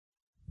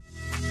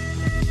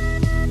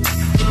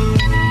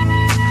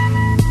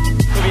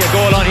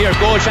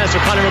goal chance for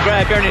Conor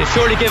McGrath. Bernie,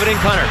 surely give it in,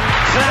 Conor.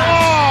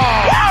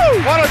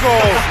 Oh, what a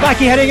goal.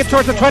 Mackey heading it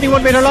towards the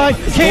 21 metre line.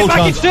 Keane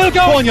Mackey still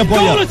going.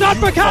 Goal is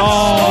uppercut.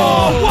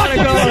 Oh, what a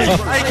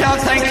goal. I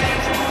can't think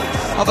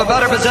of a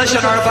better position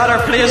or a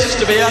better place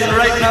to be in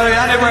right now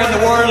anywhere in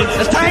the world.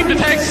 It's time to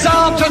take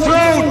Sam to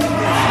throne.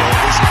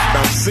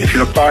 If you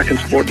look back in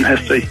sporting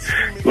history,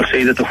 you'll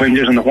see that the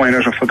whingers and the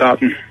whiners are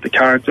forgotten, the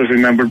characters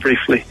remembered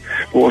briefly,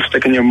 but will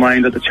stick in your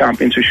mind that the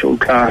champions who showed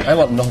class. I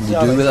want nothing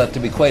to do with that, to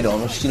be quite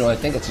honest. You know, I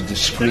think it's a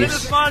disgrace. A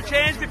small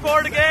change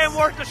before the game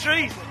worth the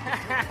street.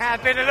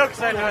 Bit of luck,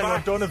 side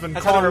of Donovan,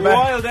 that's a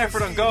wild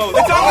effort on goal.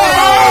 It's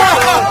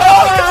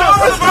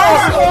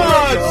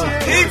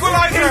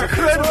equaliser!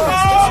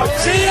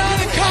 See you on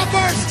the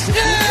coppers!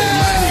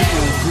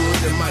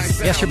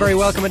 Yes, you're very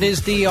welcome. It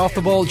is the Off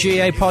the Ball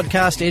GAA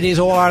podcast. It is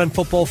All Ireland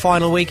Football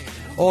final week.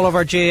 All of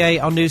our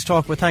GAA on News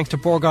Talk with thanks to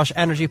Borgosh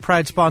Energy,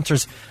 proud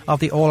sponsors of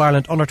the All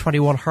Ireland Under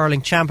 21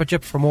 Hurling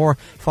Championship. For more,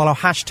 follow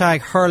hashtag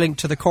hurling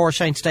to the core.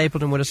 Shane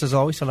Stapleton with us as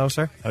always. Hello,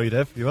 sir. How are you,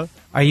 Dave? You well?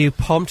 Are you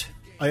pumped?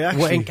 I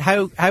actually...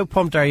 How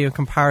pumped are you in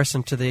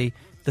comparison to the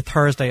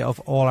Thursday of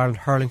All Ireland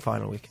Hurling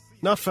final week?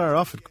 Not far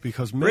off it,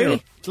 because Mayo...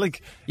 Really?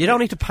 Like, you don't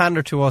need to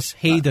pander to us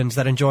heathens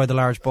that enjoy the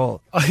large ball.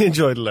 I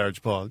enjoy the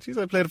large ball.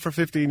 Jeez, I played it for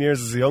 15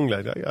 years as a young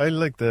lad. I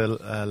like the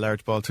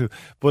large ball too.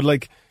 But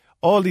like,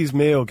 all these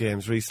Mayo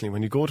games recently,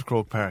 when you go to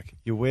Croke Park,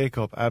 you wake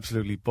up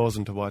absolutely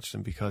buzzing to watch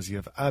them, because you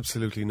have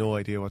absolutely no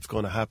idea what's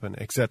going to happen,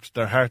 except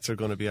their hearts are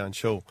going to be on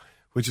show,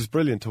 which is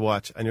brilliant to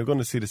watch. And you're going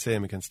to see the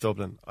same against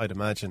Dublin, I'd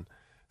imagine.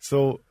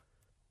 So,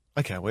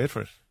 I can't wait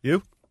for it.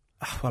 You?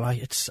 Well,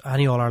 it's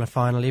any All-Ireland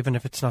final, even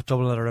if it's not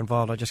Dublin that are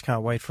involved. I just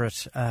can't wait for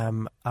it.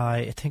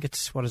 I think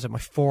it's, my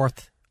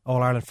fourth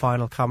All-Ireland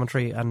final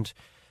commentary, and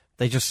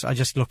I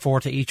just look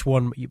forward to each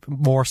one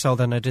more so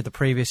than I did the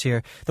previous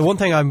year. The one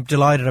thing I'm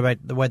delighted about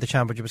the way the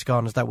championship has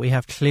gone is that we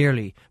have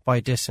clearly, by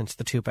a distance,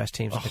 the two best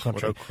teams in the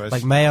country.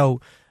 Like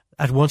Mayo,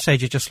 at one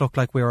stage it just looked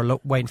like we were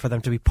waiting for them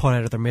to be put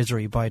out of their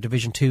misery by a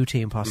Division 2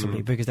 team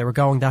possibly, because they were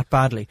going that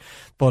badly.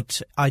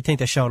 But I think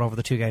they've shown over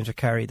the two games with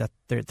Kerry that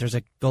there's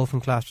a gulf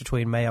in class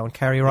between Mayo and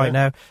Kerry right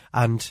now,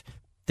 and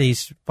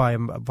these by a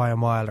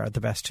mile are the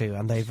best two,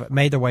 and they've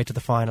made their way to the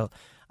final.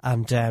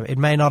 And it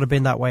may not have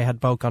been that way had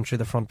both gone through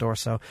the front door.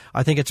 So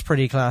I think it's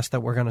pretty class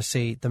that we're going to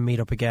see them meet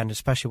up again,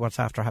 especially what's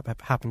after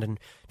happened in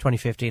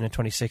 2015 and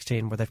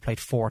 2016, where they've played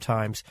 4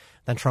 times,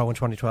 then throw in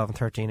 2012 and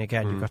 13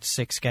 again. You've got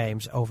 6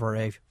 games over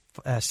a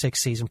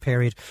 6-season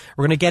period.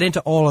 We're going to get into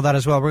all of that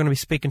as well. We're going to be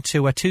speaking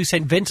to 2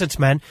 St Vincents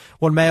men,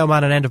 one Mayo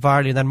man and Enda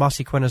Varley, and then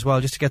Mossy Quinn as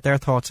well, just to get their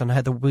thoughts on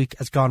how the week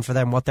has gone for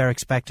them, what they're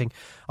expecting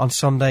on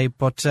Sunday.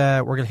 But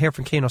we're going to hear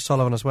from Cian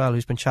O'Sullivan as well,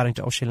 who's been chatting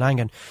to Oisin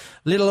Langan.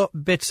 Little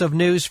bits of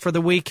news for the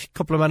week, a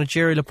couple of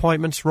managerial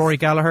appointments. Rory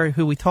Gallagher,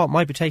 who we thought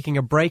might be taking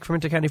a break from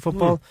intercounty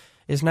football,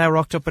 is now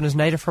rocked up in his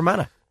native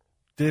Fermanagh.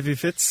 Davy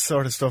Fitz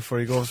sort of stuff where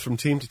he goes from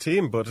team to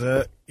team. But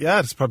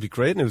it's probably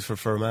great news for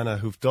Fermanagh,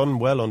 who've done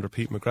well under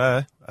Pete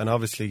McGrath, and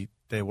obviously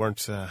they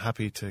weren't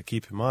happy to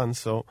keep him on.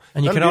 So,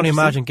 and you can only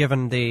imagine,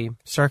 given the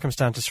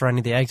circumstances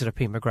surrounding the exit of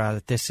Pete McGrath,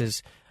 that this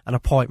is an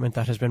appointment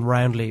that has been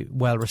roundly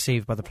well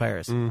received by the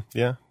players.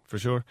 Yeah, for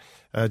sure.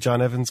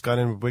 John Evans got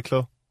in with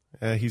Wicklow.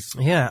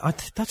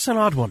 That's an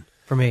odd one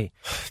for me.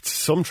 It's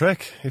some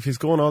trek if he's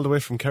going all the way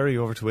from Kerry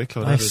over to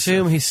Wicklow. I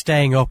assume he's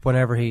staying up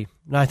whenever he...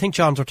 No, I think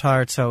John's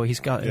retired, so he's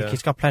got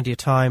plenty of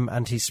time,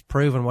 and he's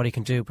proven what he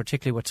can do,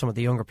 particularly with some of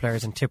the younger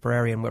players in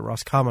Tipperary and with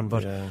Roscommon.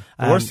 But the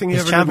worst thing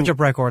his championship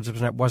records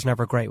was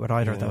never great with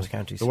either of those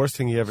counties. The worst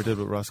thing he ever did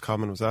with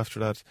Roscommon was after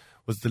that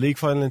was the league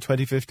final in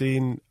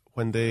 2015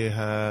 when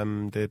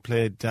they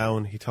played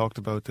down. He talked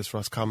about this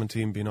Roscommon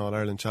team being All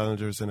Ireland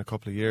challengers in a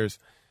couple of years.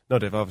 No,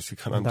 they've obviously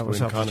gone on to win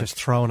Connacht. Just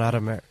thrown at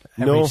him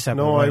No,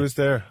 I was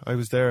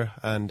there,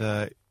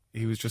 and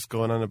he was just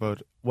going on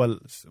about, well,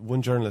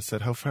 one journalist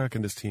said, how far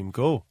can this team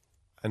go?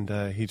 And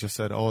he just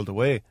said, all the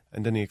way.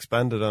 And then he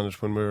expanded on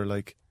it when we were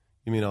like,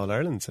 you mean All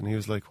Ireland's? And he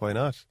was like, why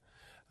not?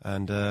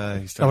 And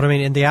he started... No, but I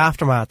mean, in the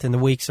aftermath, in the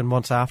weeks and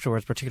months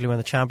afterwards, particularly when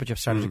the championship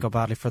started to go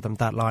badly for them,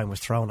 that line was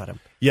thrown at him.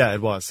 Yeah,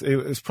 it was. It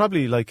was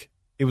probably like...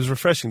 It was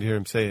refreshing to hear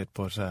him say it,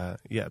 but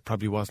it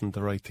probably wasn't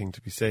the right thing to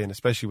be saying,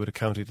 especially with a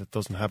county that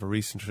doesn't have a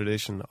recent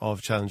tradition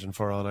of challenging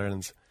for All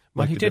Irelands.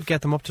 Well, he did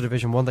get them up to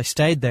Division 1. They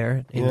stayed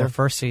there in their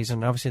first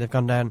season. Obviously, they've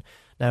gone down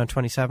now in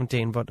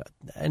 2017, but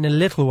in a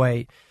little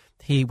way,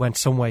 he went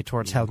some way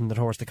towards helping them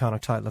towards the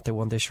Connacht title that they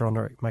won this year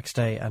under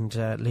McStay and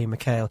Liam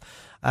McHale.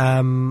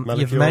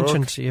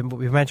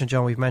 We've mentioned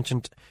John, we've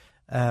mentioned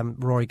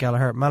Rory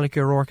Gallagher, Malachy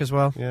O'Rourke as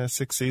well. Yeah,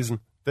 6th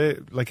season.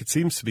 It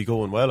seems to be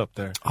going well up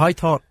there. I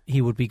thought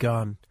he would be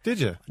gone. Did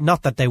you?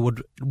 Not that they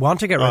would want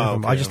to get rid of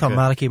him. Okay, I just thought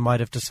Malachy might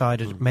have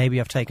decided maybe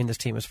I've taken this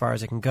team as far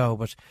as it can go,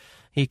 but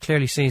he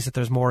clearly sees that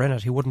there's more in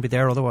it. He wouldn't be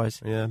there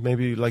otherwise. Yeah,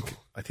 maybe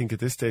I think at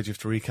this stage you have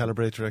to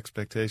recalibrate your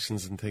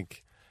expectations and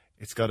think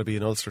it's got to be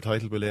an Ulster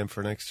title we'll aim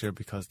for next year,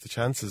 because the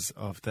chances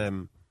of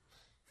them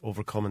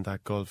overcoming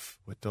that gulf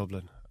with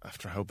Dublin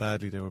after how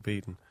badly they were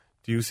beaten.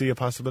 Do you see a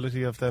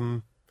possibility of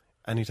them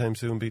anytime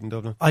soon beating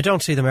Dublin? I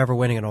don't see them ever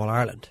winning an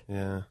All-Ireland.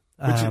 Yeah,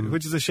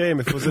 which is a shame.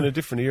 If it was in a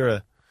different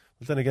era,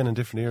 But then again, in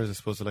different years, I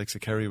suppose the likes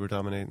of Kerry were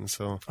dominating.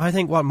 So I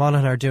think what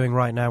Monaghan are doing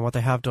right now, what they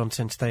have done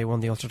since they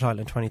won the Ulster title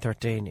in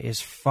 2013, is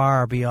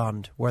far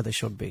beyond where they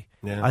should be.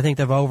 Yeah. I think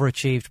they've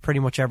overachieved pretty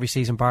much every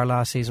season, bar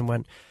last season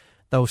when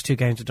those 2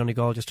 games with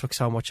Donegal just took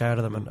so much out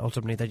of them, and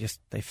ultimately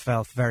they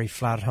fell very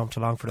flat at home to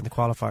Longford in the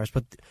qualifiers.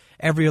 But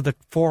every other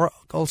 4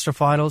 Ulster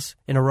finals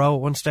in a row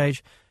at one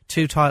stage,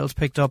 2 titles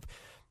picked up.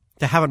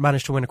 They haven't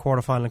managed to win a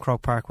quarter-final in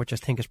Croke Park, which I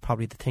think is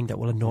probably the thing that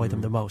will annoy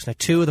them the most. Now,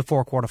 2 of the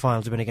 4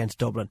 quarter-finals have been against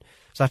Dublin,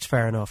 so that's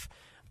fair enough.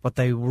 But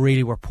they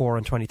really were poor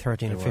in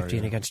 2013 and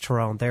 15 against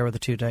Tyrone. They were the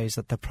 2 days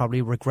that they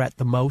probably regret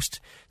the most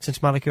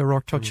since Malachy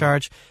O'Rourke took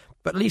charge.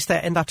 But at least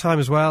in that time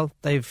as well,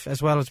 they've,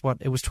 as well as what,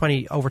 it was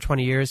over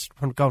 20 years,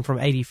 gone from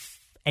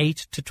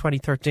 88 to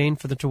 2013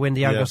 for them to win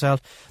the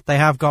Anglo-Celt. They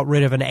have got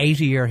rid of an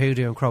 80-year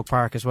hoodoo in Croke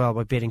Park as well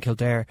by beating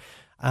Kildare.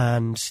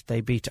 And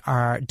they beat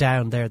R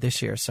down there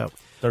this year, so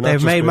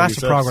they've made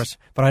massive progress.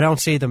 But I don't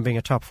see them being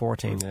a top 4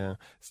 team. Yeah,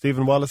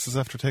 Stephen Wallace is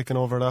after taking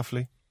over at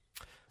Offaly.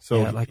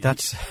 So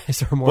is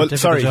there a more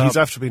difficult job? He's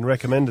after being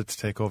recommended to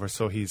take over.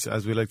 So he's,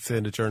 as we like to say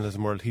in the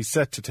journalism world, he's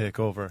set to take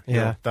over. Yeah,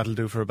 you know, that'll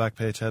do for a back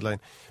page headline.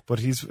 But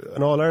he's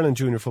an All-Ireland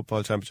Junior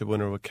Football Championship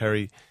winner with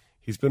Kerry.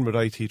 He's been with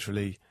IT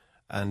Tralee,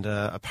 and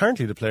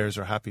apparently the players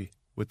are happy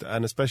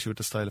and especially with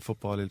the style of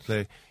football he'll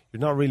play.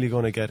 You're not really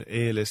going to get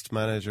A-list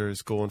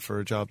managers going for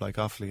a job like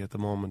Offaly at the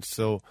moment.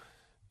 So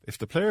if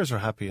the players are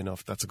happy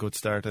enough, that's a good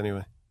start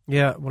anyway.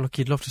 Yeah, well, look,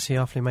 you'd love to see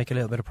Offaly make a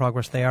little bit of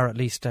progress. They are at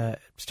least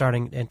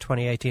starting in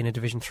 2018 in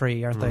Division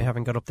 3, aren't they?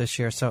 Having got up this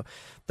year. So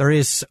there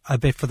is a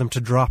bit for them to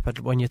drop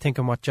it. When you think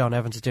of what John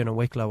Evans is doing in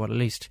Wicklow, well, at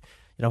least,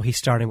 you know, he's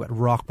starting with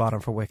rock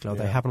bottom for Wicklow.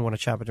 Yeah. They haven't won a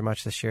championship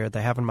match this year.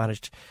 They haven't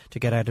managed to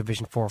get out of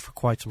Division 4 for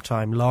quite some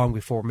time. Long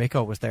before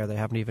Miko was there, they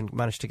haven't even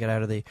managed to get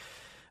out of the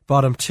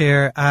bottom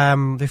tier.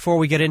 Before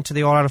we get into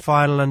the All-Ireland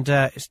final and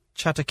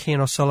chat to Cian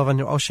O'Sullivan,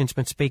 Oisín's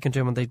been speaking to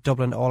him on the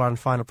Dublin All-Ireland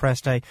final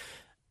press day.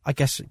 I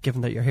guess,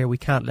 given that you're here, we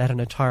can't let an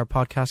entire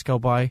podcast go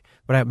by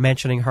without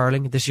mentioning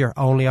hurling. This is your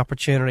only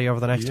opportunity over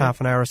the next half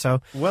an hour or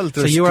so. Well,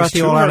 there's 2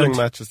 hurling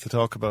matches to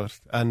talk about,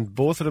 and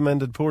both of them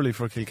ended poorly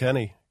for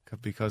Kilkenny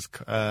because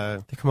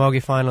the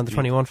Camogie final and the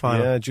 21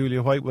 final. Yeah,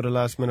 Julia White with a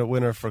last-minute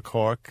winner for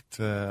Cork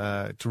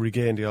to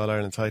regain the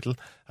All-Ireland title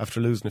after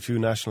losing a few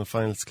national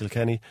finals to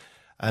Kilkenny.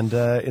 And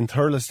in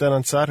Thurles then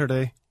on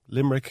Saturday,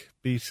 Limerick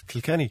beat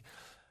Kilkenny.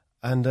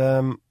 And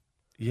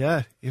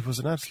it was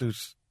an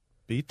absolute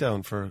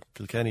beatdown for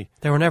Kilkenny.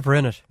 They were never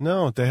in it.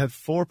 No, they had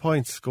 4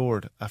 points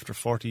scored after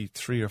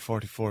 43 or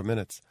 44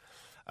 minutes.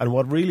 And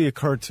what really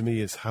occurred to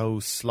me is how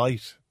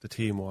slight the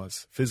team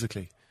was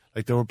physically.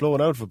 Like, they were blown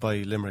out of it by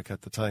Limerick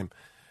at the time.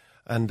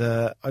 And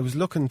I was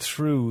looking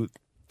through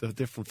the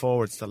different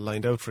forwards that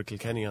lined out for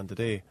Kilkenny on the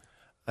day.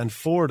 And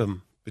 4 of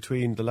them,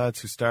 between the lads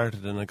who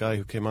started and a guy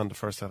who came on the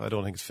first half, I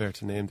don't think it's fair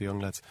to name the young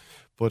lads,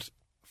 but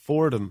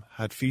 4 of them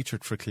had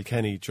featured for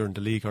Kilkenny during the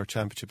league or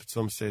championship at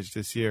some stage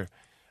this year.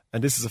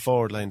 And this is a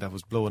forward line that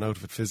was blown out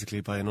of it physically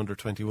by an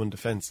under-21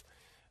 defence.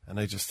 And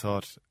I just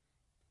thought,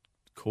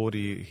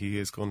 Cody, he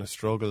is going to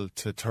struggle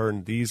to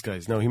turn these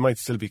guys. Now, he might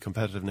still be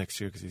competitive next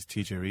year because he's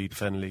TJ Reid,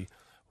 Fennelly,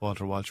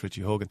 Walter Walsh,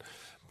 Richie Hogan.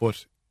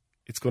 But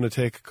it's going to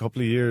take a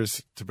couple of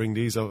years to bring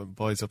these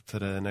boys up to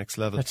the next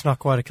level. It's not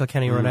quite a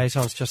Kilkenny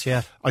renaissance just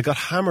yet. I got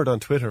hammered on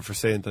Twitter for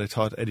saying that I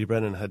thought Eddie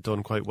Brennan had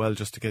done quite well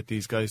just to get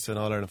these guys to an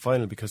All-Ireland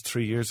final because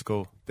 3 years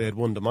ago they had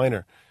won the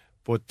minor.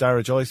 But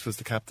Dara Joyce was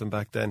the captain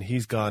back then.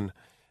 He's gone.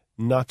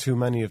 Not too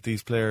many of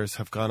these players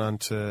have gone on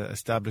to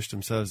establish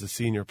themselves as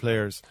senior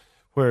players.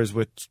 Whereas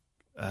with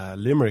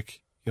Limerick,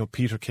 you know,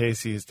 Peter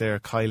Casey is there,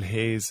 Kyle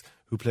Hayes,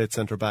 who played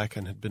centre-back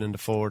and had been in the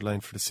forward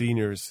line for the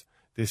seniors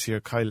this year.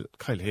 Kyle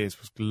Hayes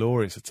was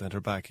glorious at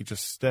centre-back. He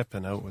just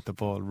stepping out with the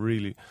ball,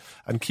 really.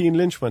 And Cian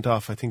Lynch went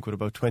off, I think, with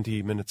about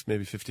 20 minutes,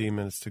 maybe 15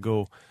 minutes to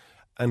go.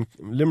 And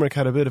Limerick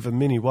had a bit of a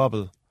mini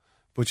wobble,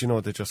 but, you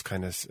know, they just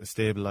kind of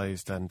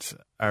stabilised, and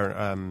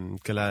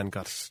Gillan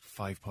got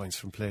 5 points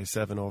from play,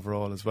 7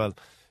 overall as well.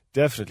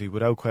 Definitely,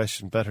 without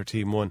question, better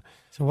team won.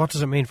 So what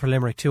does it mean for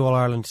Limerick? 2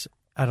 All-Irelands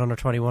at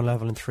under-21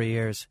 level in 3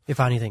 years, if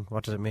anything.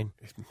 What does it mean?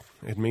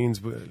 It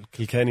means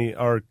Kilkenny,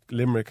 or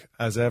Limerick,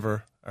 as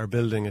ever, are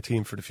building a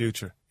team for the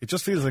future. It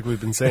just feels like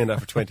we've been saying that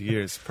for 20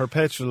 years.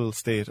 Perpetual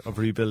state of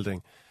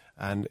rebuilding.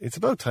 And it's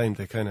about time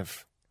they kind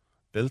of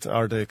built,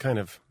 or they kind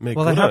of make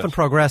Well, they haven't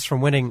progressed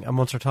from winning a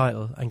Munster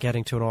title and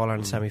getting to an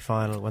All-Ireland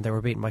semi-final when they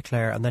were beaten by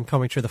Clare, and then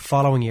coming through the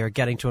following year,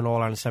 getting to an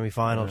All-Ireland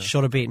semi-final.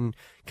 Should have beaten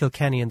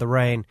Kilkenny in the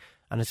rain,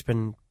 and they've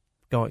been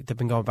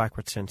going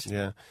backwards since.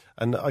 Yeah,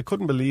 and I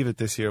couldn't believe it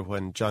this year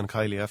when John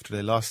Kiley, after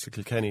they lost to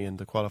Kilkenny in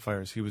the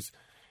qualifiers,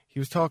 he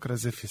was talking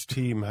as if his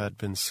team had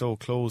been so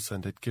close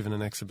and had given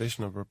an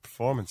exhibition of a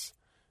performance.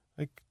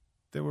 Like,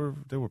 they were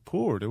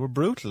poor, they were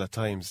brutal at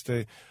times.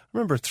 I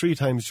remember 3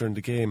 times during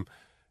the game,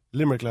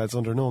 Limerick lads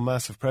under no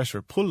massive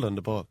pressure pulled on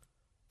the ball.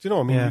 Do you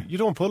know? I mean, you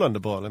don't pull on the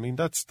ball. I mean,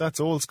 that's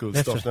old school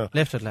stuff now.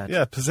 Lifted, lads.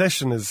 Yeah,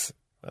 possession is,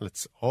 well,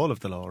 it's all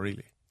of the law,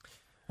 really.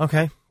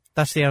 Okay,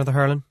 that's the end of the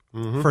hurling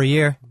for a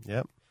year.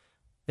 Yeah,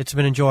 it's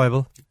been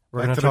enjoyable.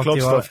 We're going to the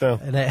club stuff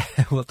now.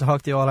 We'll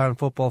talk the All-Ireland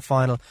football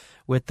final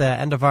with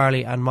Enda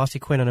Varley and Mossy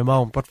Quinn in a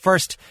moment. But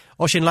first,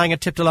 Oisin Langer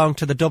tipped along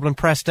to the Dublin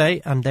Press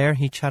Day, and there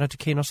he chatted to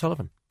Cian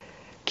O'Sullivan.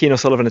 Cian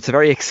O'Sullivan, it's a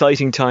very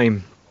exciting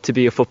time to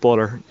be a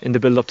footballer in the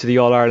build-up to the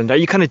All-Ireland. Are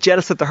you kind of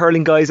jealous of the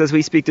hurling guys as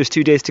we speak? There's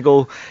 2 days to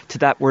go to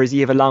that, whereas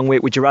you have a long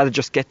wait. Would you rather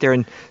just get there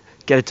and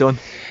get it done?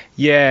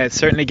 Yeah, it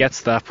certainly gets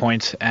to that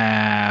point.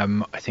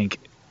 I think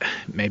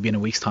maybe in a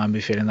week's time I'll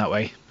be feeling that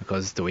way,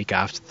 because the week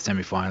after the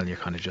semi-final you're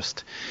kind of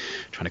just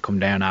trying to come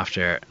down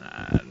after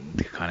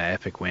the kind of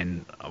epic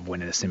win of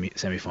winning a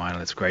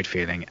semi-final. It's a great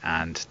feeling,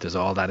 and there's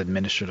all that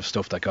administrative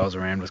stuff that goes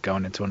around with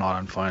going into an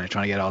All-Ireland final,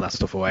 trying to get all that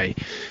stuff away.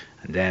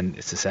 And then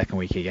it's the second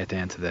week you get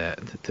down to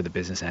the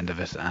business end of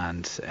it,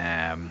 and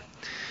then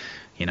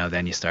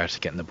you start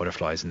getting the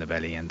butterflies in the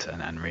belly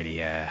and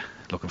really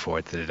looking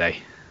forward to the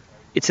day.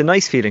 It's a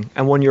nice feeling,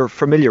 and one you're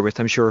familiar with,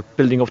 I'm sure,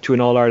 building up to an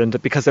All-Ireland,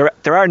 because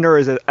there are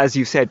nerves, as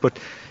you said, but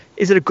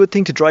is it a good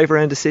thing to drive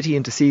around the city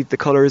and to see the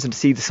colours and to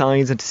see the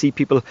signs and to see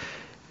people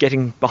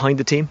getting behind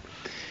the team?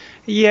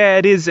 Yeah,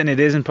 it is and it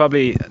isn't.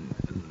 Probably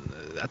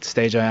at the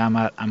stage I am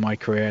at in my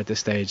career at this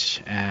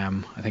stage,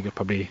 I think I'd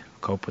probably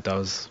cope with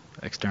those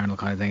external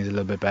kind of things a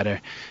little bit better.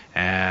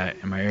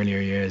 In my earlier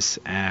years,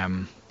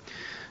 kind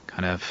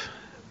of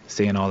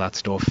seeing all that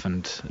stuff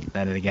and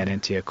letting it get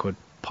into you could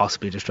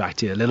possibly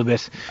distract you a little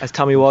bit. As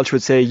Tommy Walsh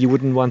would say, you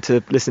wouldn't want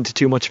to listen to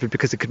too much of it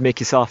because it could make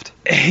you soft.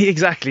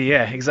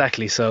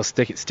 Exactly. So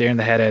steering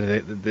the head out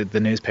of the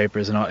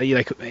newspapers and all.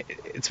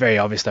 It's very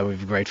obvious that we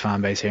have a great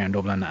fan base here in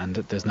Dublin, and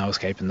there's no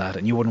escaping that,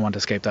 and you wouldn't want to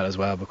escape that as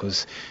well,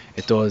 because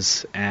it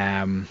does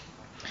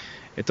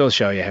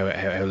show you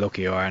how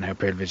lucky you are and how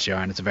privileged you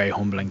are, and it's a very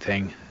humbling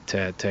thing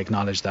to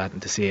acknowledge that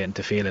and to see it and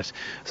to feel it.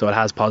 So it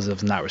has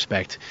positives in that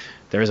respect.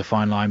 There is a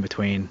fine line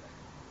between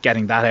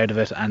getting that out of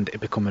it and it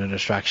becoming a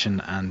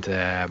distraction,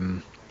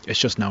 and it's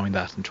just knowing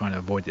that and trying to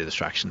avoid the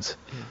distractions.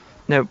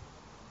 Now,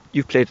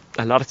 you've played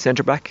a lot at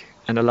centre back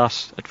and a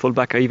lot at full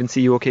back. I even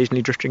see you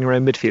occasionally drifting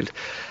around midfield.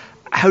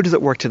 How does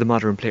it work to the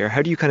modern player?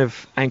 How do you kind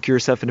of anchor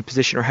yourself in a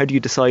position, or how do you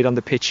decide on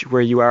the pitch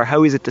where you are?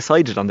 How is it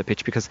decided on the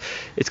pitch? Because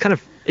it's kind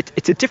of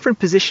it's a different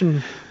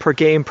position per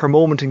game, per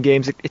moment in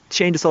games. It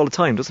changes all the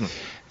time, doesn't it?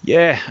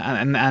 Yeah,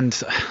 and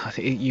I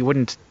think you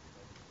wouldn't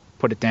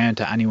put it down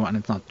to anyone.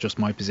 It's not just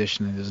my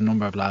position. There's a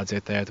number of lads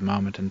out there at the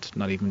moment, and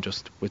not even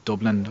just with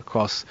Dublin,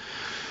 across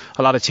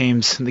a lot of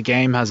teams. The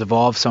game has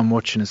evolved so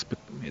much, and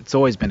it's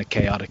always been a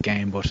chaotic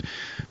game, but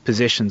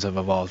positions have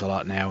evolved a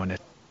lot now, and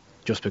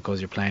just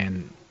because you're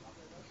playing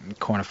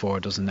corner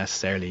forward doesn't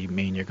necessarily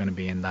mean you're going to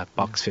be in that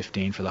box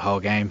 15 for the whole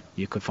game.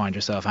 You could find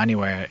yourself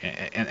anywhere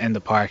in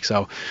the park.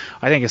 So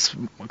I think it's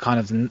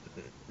kind of the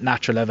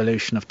natural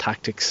evolution of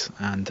tactics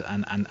and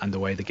the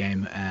way the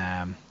game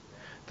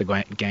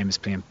is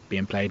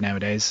being played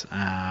nowadays,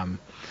 and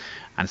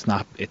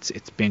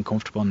it's being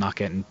comfortable, not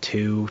getting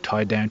too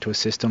tied down to a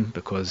system,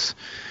 because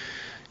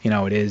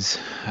it is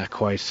a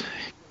quite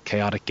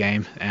chaotic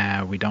game.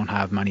 We don't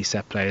have many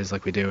set plays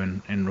like we do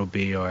in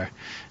rugby, or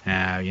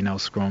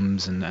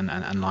scrums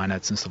and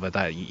line-outs and stuff like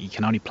that. You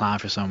can only plan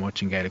for so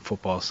much in Gaelic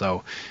football,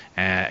 so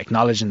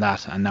acknowledging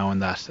that and knowing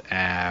that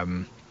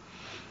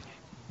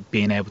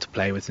being able to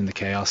play within the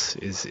chaos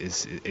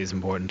is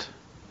important,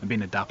 and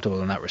being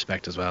adaptable in that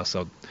respect as well.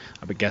 So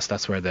I would guess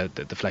that's where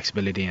the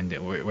flexibility and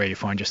where you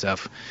find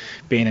yourself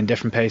being in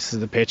different paces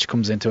of the pitch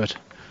comes into it.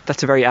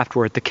 That's a very apt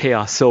word, the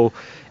chaos. So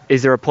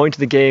is there a point in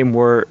the game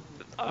where,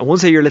 I won't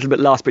say you're a little bit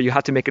lost, but you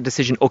have to make a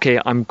decision, okay,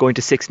 I'm going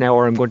to 6 now,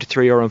 or I'm going to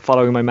 3, or I'm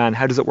following my man?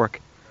 How does it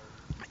work?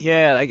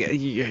 Yeah,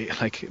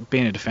 like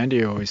being a defender,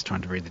 you're always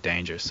trying to read the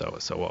danger. So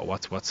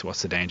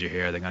what's the danger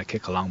here? Are they going to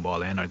kick a long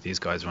ball in, or are these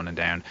guys running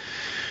down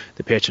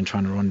the pitch and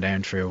trying to run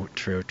down through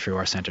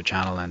our centre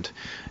channel? And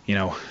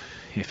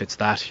if it's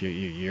that,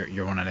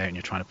 you're running out and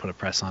you're trying to put a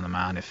press on the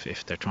man.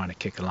 If they're trying to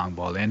kick a long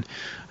ball in,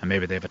 and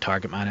maybe they have a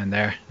target man in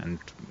there, and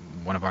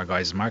one of our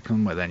guys is marking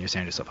them, well, then you're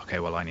saying to yourself, okay,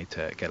 well, I need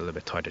to get a little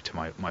bit tighter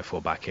to my full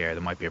back here.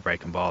 There might be a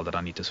breaking ball that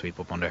I need to sweep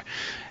up under.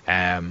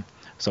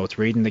 So it's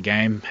reading the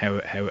game, how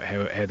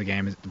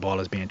the ball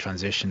is being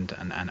transitioned,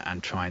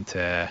 and trying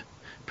to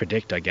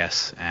predict, I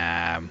guess,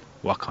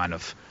 what kind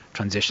of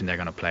transition they're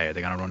going to play. Are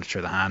they going to run it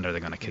through the hand, or are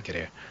they going to kick it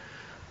here?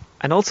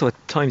 And also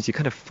at times you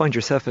kind of find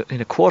yourself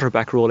in a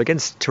quarterback role.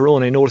 Against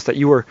Tyrone, I noticed that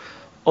you were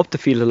up the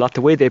field a lot.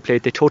 The way they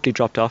played, they totally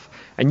dropped off,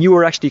 and you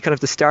were actually kind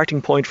of the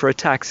starting point for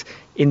attacks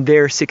in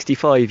their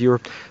 65. You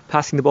were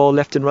passing the ball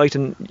left and right,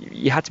 and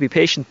you had to be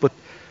patient, but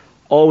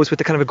always with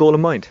the kind of a goal in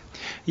mind.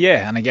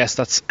 Yeah, and I guess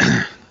that's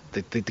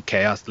the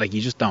chaos. Like,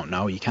 you just don't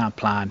know. You can't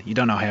plan. You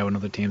don't know how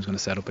another team's going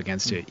to set up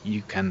against you.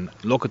 You can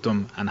look at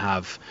them and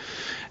have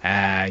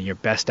your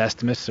best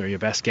estimates or your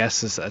best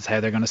guesses as how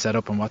they're going to set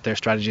up and what their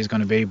strategy is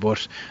going to be,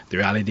 but the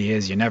reality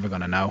is you're never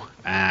going to know.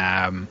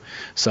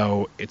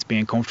 So it's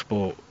being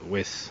comfortable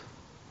with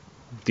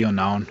the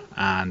unknown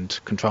and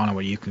controlling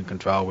what you can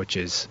control, which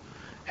is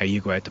how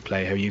you go out to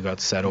play, how you go out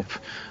to set up,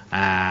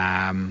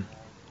 and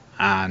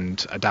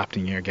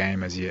adapting your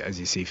game as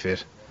you see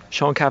fit.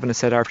 Sean Kavanagh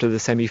said after the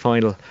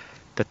semi-final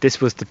that this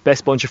was the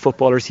best bunch of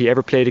footballers he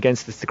ever played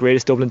against. It's the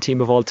greatest Dublin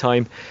team of all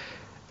time.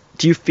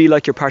 do you feel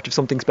like you're part of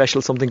something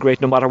special, something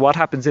great? No matter what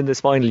happens in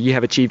this final, you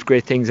have achieved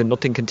great things and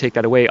nothing can take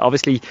that away.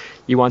 Obviously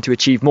you want to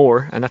achieve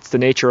more, and that's the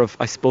nature of,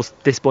 I suppose,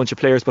 this bunch of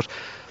players, but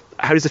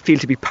how does it feel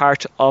to be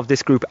part of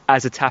this group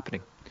as it's happening?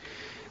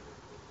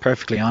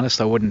 Perfectly honest,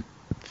 I wouldn't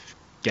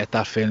get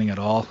that feeling at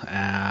all.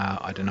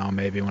 I don't know,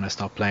 maybe when I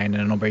stop playing in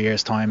a number of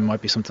years' time, it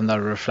might be something that I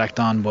reflect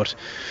on, but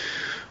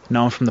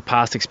knowing from the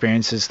past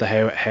experiences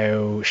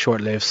how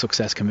short-lived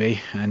success can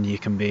be, and you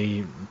can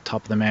be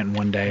top of the mountain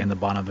one day and the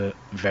bottom of it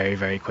very,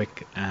 very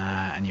quick,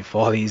 and you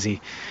fall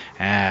easy.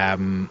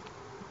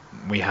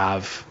 We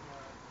have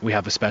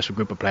a special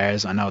group of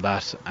players. I know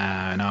that.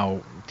 I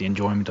know the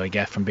enjoyment I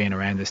get from being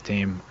around this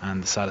team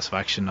and the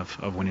satisfaction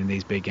of winning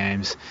these big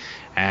games.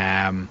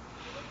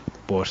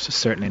 But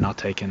certainly not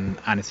taking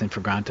anything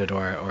for granted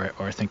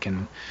or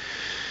thinking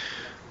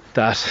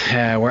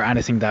that we're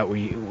anything that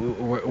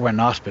we're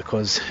not,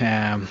 because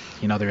the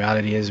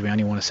reality is we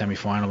only won a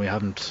semi-final. We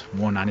haven't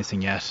won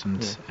anything yet,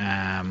 and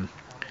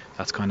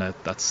that's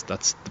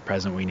the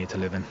present we need to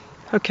live in.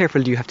 How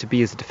careful do you have to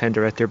be as a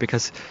defender out there,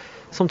 because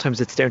sometimes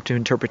it's down to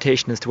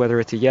interpretation as to whether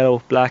it's a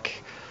yellow,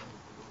 black?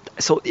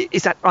 So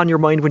is that on your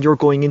mind when you're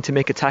going in to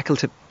make a tackle?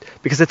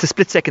 Because it's a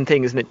split-second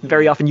thing, isn't it?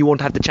 Very often you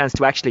won't have the chance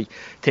to actually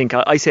think.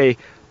 I say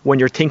when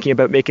you're thinking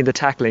about making the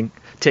tackling,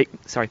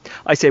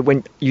 I say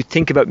when you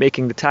think about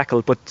making the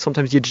tackle, but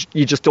sometimes you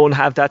just don't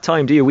have that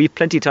time, do you? We have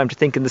plenty of time to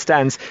think in the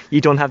stands.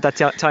 You don't have that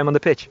time on the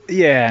pitch.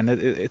 Yeah, and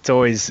it's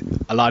always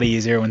a lot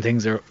easier when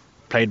things are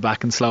played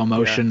back in slow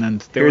motion.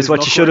 And here's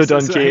what you should have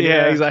done, Kane.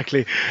 Yeah,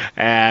 exactly.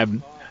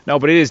 No,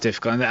 but it is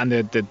difficult, and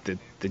the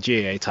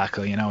GAA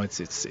tackle,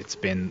 it's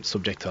been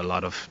subject to a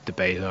lot of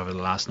debate over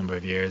the last number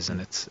of years,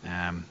 and it's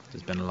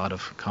there's been a lot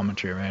of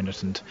commentary around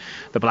it, and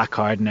the black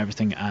card and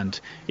everything, and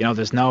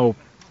there's no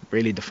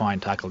really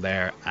defined tackle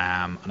there,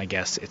 and I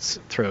guess it's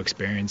through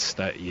experience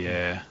that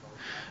you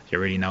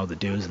really know the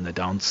do's and the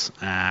don'ts.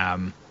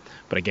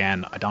 But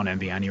again, I don't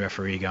envy any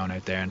referee going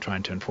out there and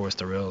trying to enforce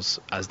the rules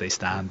as they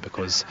stand,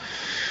 because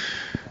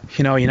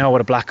you know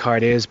what a black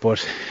card is,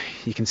 but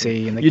you can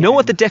see in the game,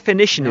 what the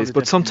definition is,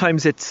 but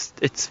sometimes it's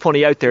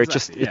funny out there.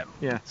 Exactly.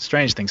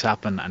 Strange things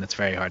happen, and it's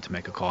very hard to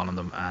make a call on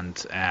them.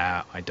 And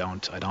I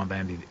don't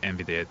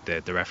envy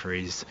the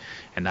referees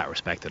in that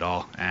respect at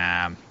all.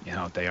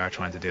 They are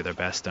trying to do their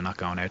best. They're not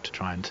going out to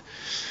try and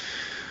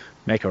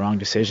make a wrong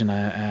decision,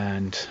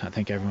 and I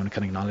think everyone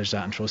can acknowledge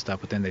that and trust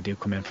that, but then they do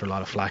come in for a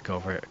lot of flack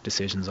over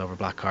decisions over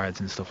black cards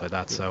and stuff like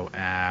that. So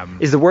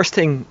is the worst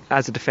thing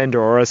as a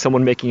defender or as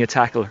someone making a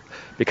tackle,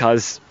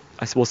 because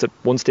I suppose at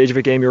one stage of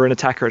a game you're an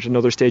attacker, at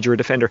another stage you're a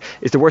defender,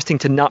 is the worst thing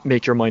to not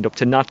make your mind up,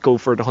 to not go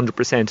for it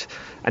 100%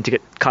 and to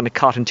get kind of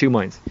caught in two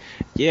minds?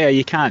 Yeah,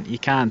 you can't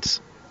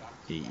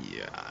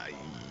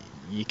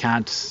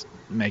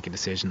make a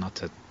decision not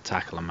to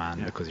tackle a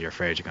man because you're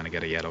afraid you're going to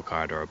get a yellow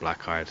card or a black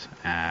card.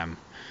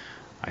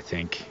 I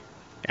think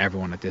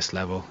everyone at this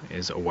level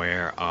is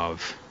aware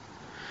of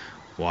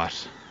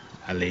what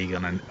a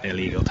legal and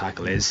illegal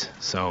tackle is.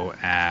 So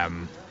I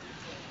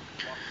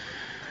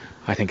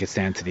think it's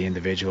down to the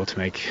individual to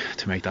make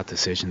that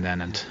decision then,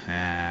 and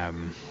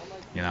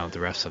the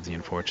refs have the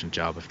unfortunate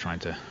job of trying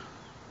to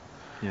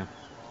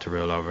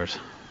rule over it.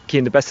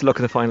 Cian, the best of luck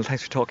in the final.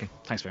 Thanks for talking.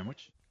 Thanks very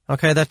much.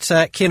 Okay, that's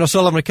Cian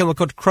O'Sullivan of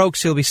Kilmacud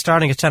Crokes. He'll be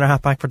starting at centre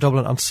half back for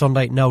Dublin on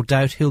Sunday, no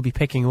doubt. He'll be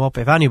picking him up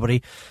if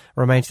anybody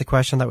remains the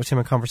question. That was him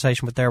in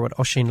conversation with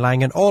Oisín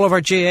Langan. All of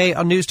our GA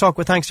on News Talk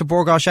with thanks to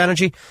Borgosh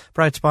Energy,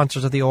 proud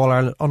sponsors of the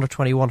All-Ireland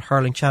Under-21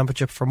 Hurling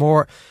Championship. For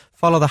more,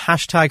 follow the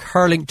hashtag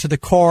Hurling to the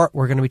Core.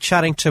 We're going to be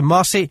chatting to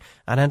Mossy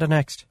and Enda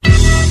next.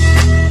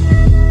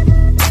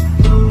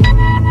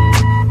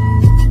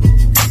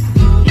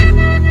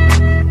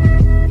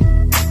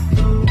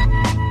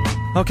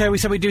 Okay, we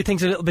said we'd do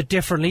things a little bit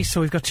differently,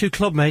 so we've got two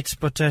club mates,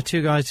 but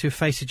two guys who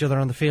face each other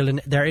on the field in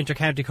their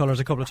inter-county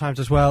colours a couple of times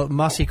as well.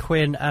 Mossy,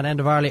 Quinn and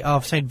Enda Varley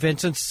of St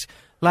Vincents.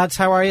 Lads,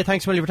 how are you?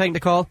 Thanks a million for taking the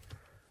call.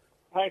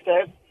 Thanks,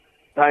 Dave.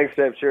 Thanks,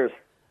 Dave. Cheers.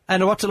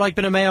 And what's it like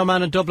being a Mayo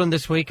man in Dublin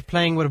this week,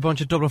 playing with a bunch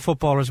of Dublin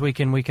footballers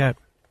week in, week out?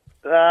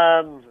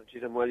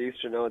 Geez, I'm well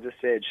used to now at this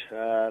stage.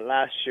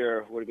 Last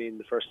year would have been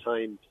the first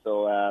time,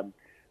 so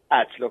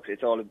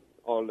it's all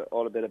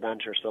a bit of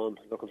banter, so I'm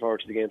looking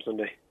forward to the game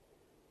Sunday.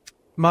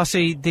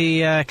 Mossy,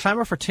 the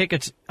clamour for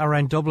tickets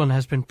around Dublin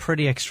has been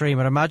pretty extreme.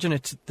 I'd imagine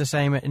it's the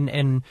same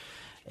in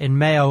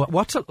Mayo.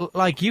 What's it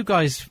like? You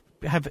guys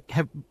have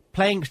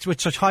playing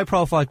with such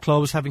high-profile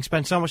clubs, having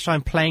spent so much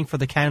time playing for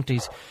the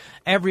counties.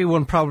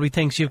 Everyone probably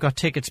thinks you've got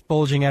tickets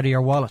bulging out of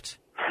your wallet.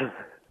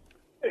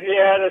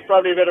 Yeah, there's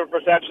probably a bit of a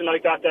perception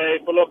like that,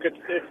 Dave. But look, it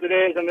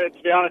is, and to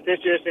be honest, this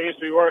year seems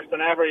to be worse than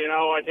ever.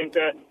 I think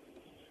that.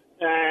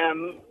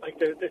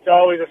 It's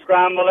always a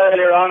scramble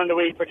earlier on in the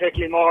week,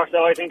 particularly more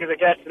so. I think as it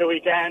gets to the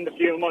weekend, a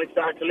few might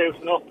start to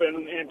loosen up,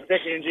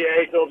 particularly in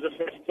GA clubs. If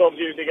clubs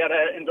usually get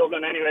in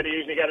Dublin anyway, they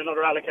usually get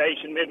another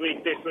allocation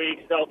midweek this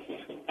week. So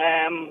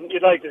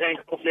you'd like to think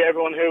hopefully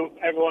everyone who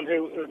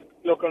is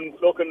looking,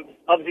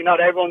 obviously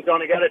not everyone's going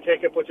to get a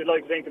ticket, but you'd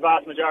like to think the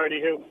vast majority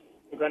who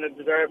we're going to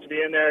deserve to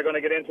be in there, going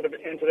to get into the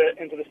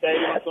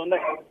stadium on Sunday.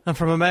 And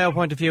from a Mayo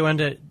point of view,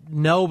 Enda,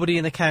 nobody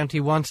in the county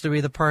wants to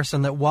be the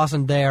person that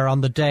wasn't there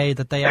on the day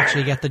that they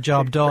actually get the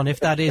job done. If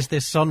that is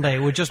this Sunday,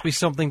 it would just be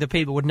something that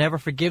people would never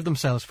forgive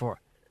themselves for.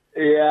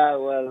 Yeah,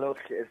 well, look,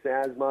 it's,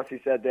 as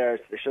Mossy said there,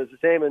 it's the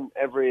same in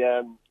every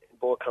in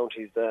both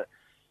counties.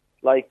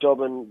 Like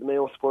Dublin, the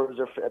Mayo supporters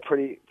are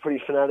pretty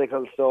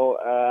fanatical, so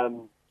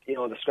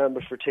the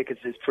scramble for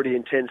tickets is pretty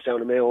intense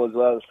down in Mayo as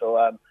well. So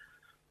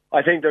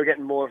I think they're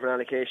getting more of an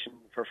allocation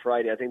for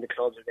Friday. I think the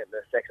clubs are getting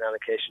a second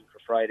allocation for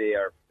Friday,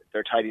 or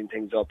they're tidying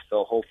things up.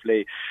 So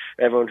hopefully,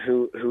 everyone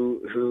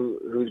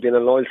who's been a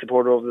loyal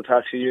supporter over the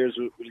past few years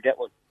will get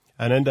one.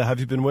 And Enda, have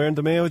you been wearing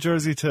the Mayo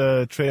jersey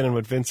to training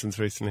with Vincents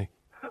recently?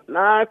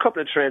 Nah, a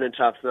couple of training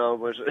tops now,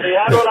 but he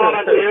had one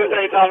on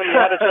Tuesday, Tommy.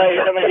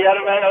 He had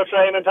a Mayo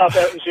training top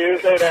out on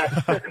Tuesday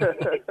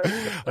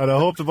there. And I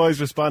hope the boys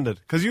responded,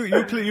 because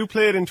you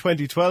played in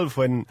 2012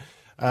 when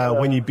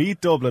you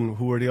beat Dublin,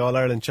 who were the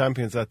All-Ireland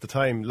champions at the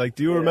time. Like,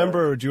 do you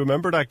remember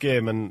that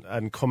game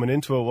and coming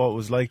into it, what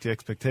was like the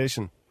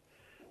expectation?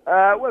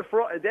 Well,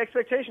 the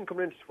expectation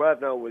coming into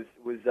 12 now was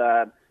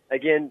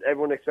again,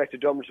 everyone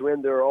expected Dublin to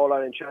win. They were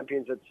All-Ireland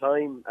champions at the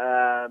time.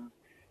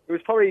 It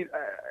was probably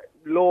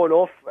low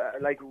enough.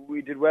 Like,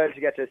 we did well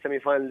to get to a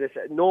semi-final.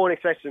 No one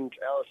expected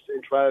us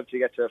in 12 to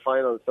get to a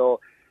final,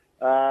 so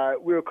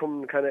we were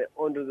coming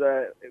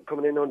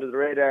in under the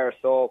radar.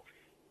 So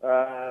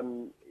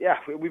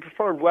we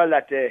performed well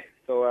that day.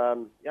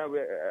 So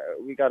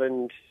we got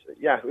in.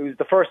 Yeah, it was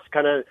the first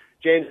kind of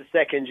James'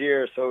 second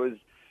year, so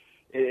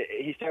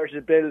he started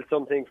to build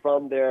something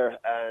from there,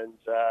 and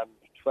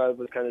 12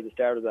 was kind of the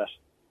start of that.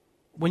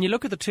 When you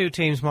look at the two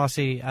teams,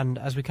 Mossy, and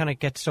as we kind of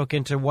get stuck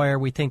into where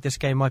we think this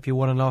game might be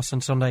won and lost on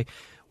Sunday,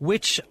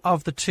 which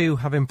of the two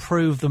have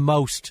improved the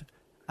most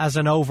as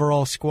an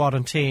overall squad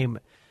and team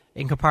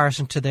in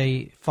comparison to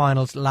the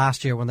finals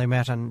last year when they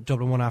met and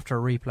Dublin won after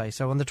a replay?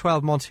 So in the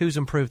 12 months, who's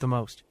improved the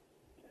most?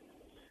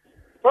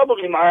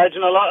 Probably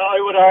marginal. I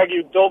would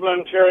argue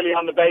Dublin purely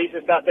on the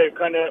basis that they've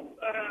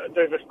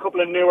there's a couple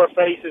of newer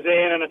faces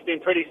in, and it's been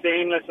pretty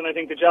seamless. And I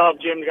think the job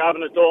Jim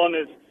Gavin has done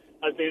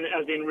has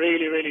been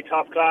really, really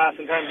top class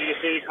in terms of, you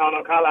see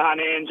Conor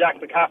O'Callaghan in,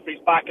 Jack McCaffrey's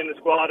back in the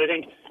squad. I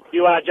think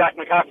you add Jack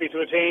McCaffrey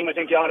to a team, I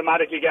think you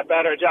automatically get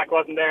better. Jack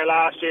wasn't there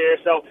last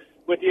year, so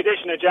with the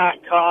addition of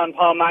Jack,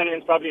 Paul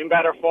Mannion's probably in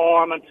better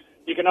form, and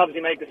you can obviously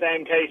make the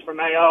same case for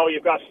Mayo.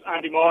 You've got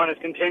Andy Moran has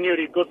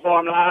continued, he's good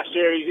form last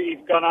year,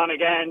 he's gone on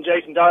again.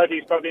 Jason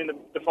Doherty's probably in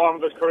the form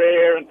of his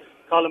career, and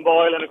Colin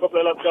Boyle and a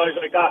couple of other guys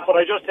like that. But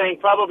I just think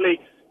probably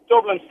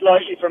Dublin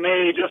slightly for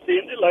me, just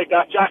like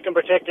that Jack in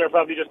particular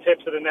probably just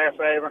tips it in their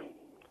favour.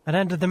 And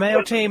then the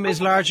Mayo team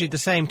is largely the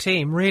same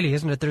team, really,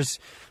 isn't it? There's,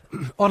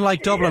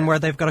 unlike Dublin, where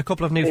they've got a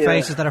couple of new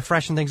faces that are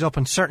freshening things up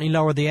and certainly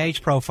lower the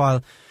age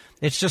profile,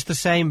 it's just the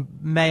same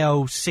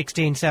Mayo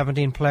 16,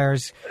 17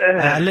 players,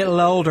 a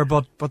little older,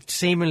 but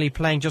seemingly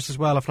playing just as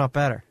well, if not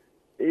better.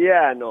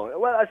 Yeah, no.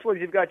 Well, I suppose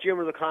you've got Jim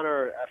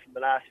O'Connor from the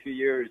last few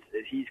years.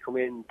 He's come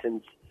in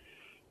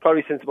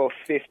probably since about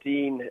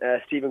 15.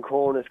 Stephen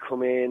Cohen has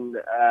come in.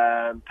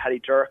 Paddy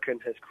Durkin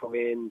has come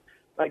in.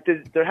 Like,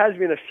 there has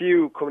been a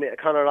few coming in.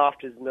 Conor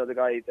Loft is another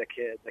guy that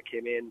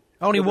came in.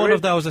 Only one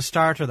of those a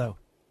starter, though.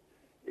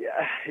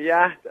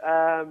 Yeah.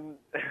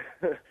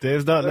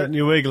 Dave's not letting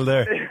you wiggle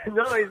there.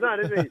 No, he's not,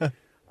 is he?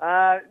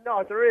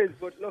 No, there is.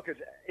 But look,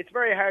 it's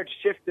very hard to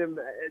shift them.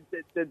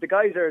 The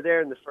guys that are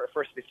there in the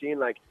first 15,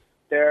 like,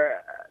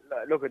 they're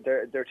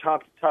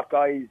top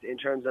guys in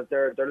terms of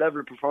their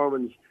level of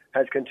performance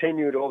has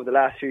continued over the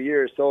last few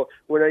years. So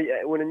when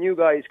a new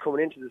guy is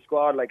coming into the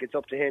squad, like, it's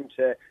up to him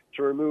to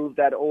remove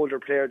that older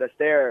player that's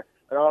there.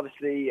 And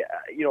obviously,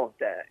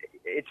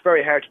 it's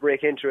very hard to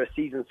break into a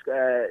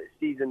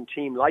season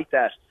team like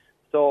that.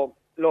 So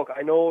look,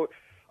 I know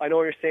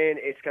you're saying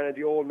it's kind of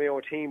the old Mayo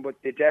team, but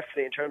they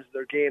definitely, in terms of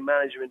their game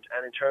management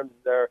and in terms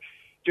of their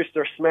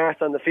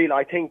smarts on the field,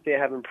 I think they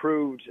have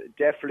improved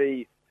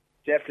definitely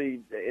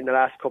in the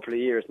last couple of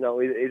years. Now,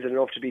 is it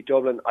enough to beat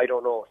Dublin? I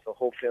don't know. So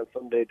hopefully on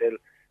Sunday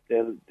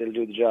they'll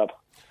do the job.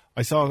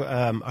 I saw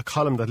a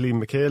column that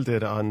Liam McHale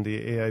did on the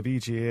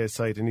AIB-GAA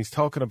site, and he's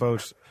talking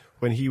about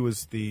when he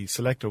was the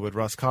selector with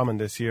Roscommon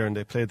this year and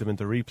they played them in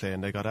the replay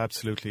and they got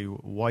absolutely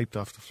wiped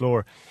off the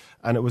floor.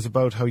 And it was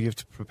about how you have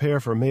to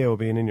prepare for Mayo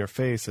being in your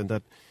face, and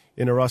that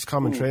in a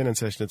Roscommon training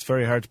session it's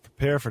very hard to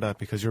prepare for that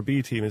because your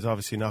B team is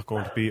obviously not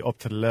going to be up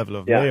to the level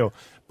of Mayo.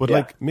 But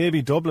like,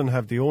 maybe Dublin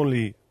have the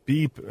only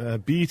B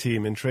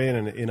team in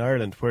training in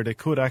Ireland where they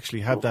could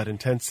actually have that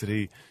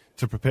intensity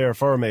to prepare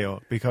for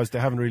Mayo because they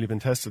haven't really been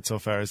tested so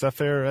far. Is that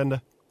fair,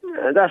 Enda?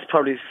 That's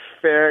probably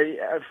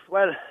fair.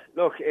 Well,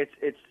 look, it's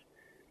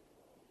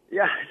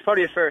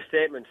probably a fair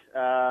statement.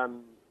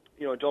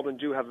 Dublin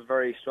do have a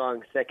very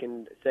strong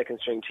second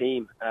string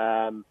team,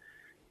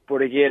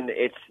 but again,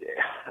 it's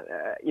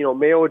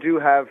Mayo do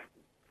have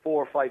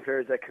 4 or 5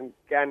 players that can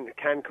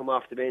come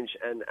off the bench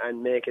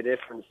and make a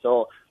difference.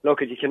 So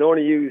look, you can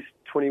only use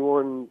 20,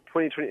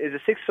 is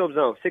it 6 subs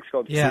now? 6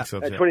 subs. Yeah.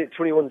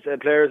 21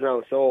 players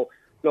now. So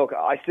look,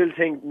 I still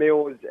think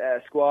Mayo's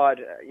squad,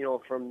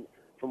 from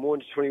from 1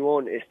 to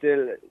 21 is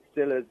still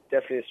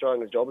definitely as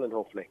strong as Dublin,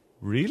 hopefully.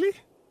 Really?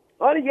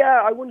 Oh,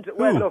 yeah, I wouldn't...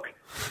 Well, look...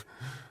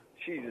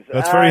 Jesus.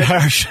 That's very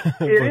harsh.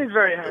 It is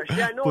very harsh.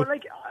 Yeah, no,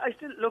 like, I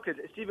still look at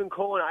Stephen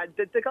Cohen.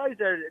 The guys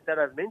there that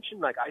I've mentioned,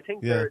 like, I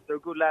think they're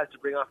good lads to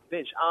bring off the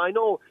bench. I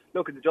know,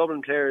 look at the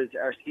Dublin players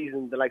are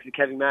seasoned, the likes of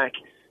Kevin Mack,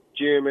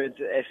 Diarmid,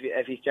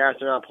 if he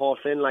starts or not, Paul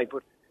Flynn, like,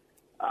 but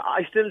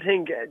I still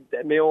think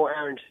Mayo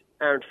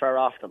aren't far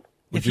off them.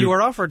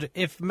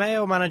 If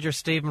Mayo manager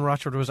Stephen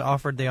Rochford was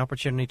offered the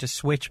opportunity to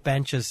switch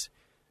benches,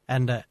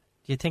 and do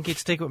you think he'd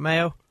stick with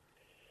Mayo?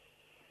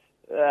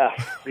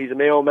 He's a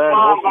Mayo man.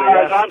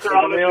 Answer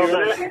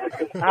honestly.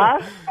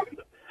 Huh?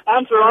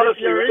 Answer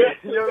honestly.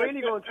 You're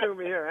really going through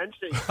me here, aren't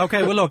you?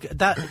 Okay, well look,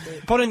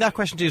 putting that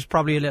question to you is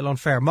probably a little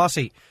unfair.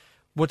 Mossy,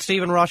 would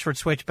Stephen Rochford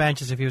switch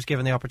benches if he was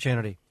given the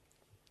opportunity?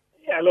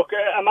 Yeah, look,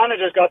 a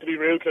manager's got to be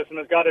ruthless and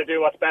has got to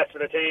do what's best for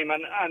the team.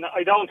 And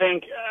I don't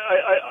think,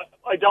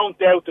 I don't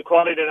doubt the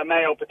quality that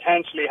Mayo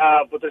potentially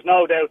have, but there's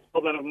no doubt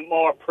Dublin have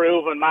more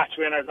proven match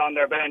winners on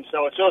their bench.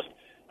 So it's just,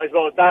 I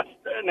suppose that's,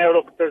 now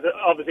look, there's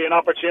obviously an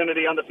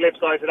opportunity on the flip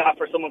side of that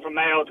for someone from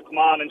Mayo to come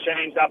on and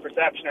change that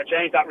perception or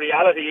change that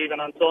reality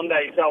even on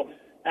Sunday. So,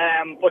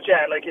 but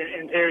yeah, like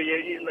in theory,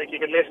 you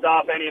could list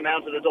off any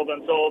amount of the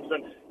Dublin subs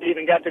and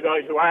even get the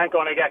guys who aren't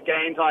going to get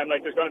game time.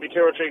 Like there's going to be 2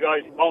 or 3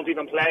 guys who won't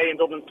even play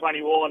in Dublin's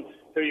 21,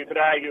 who you could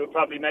argue would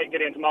probably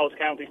get into most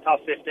counties top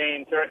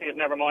 15, certainly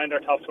never mind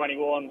their top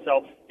 21.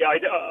 So yeah,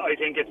 I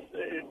think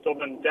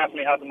Dublin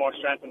definitely has the more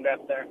strength and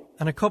depth there.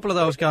 And a couple of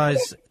those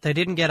guys, they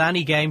didn't get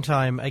any game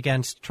time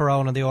against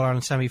Tyrone in the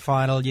All-Ireland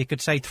semi-final. You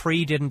could say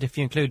 3 didn't if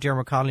you include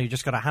Diarmid Connolly, who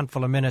just got a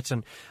handful of minutes,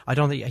 and I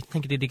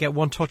think did he get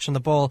 1 touch on the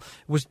ball.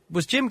 Was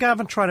Jim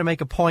Gavin trying to make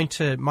a point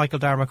to Michael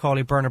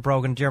Darmacaulay, Bernard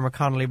Brogan, Diarmid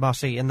Connolly,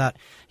 Mossy, in that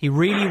he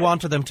really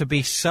wanted them to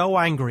be so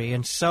angry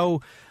and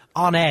so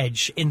on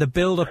edge in the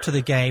build-up to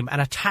the game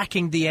and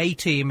attacking the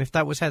A-team, if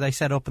that was how they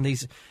set up in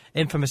these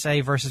infamous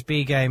A versus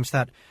B games,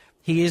 that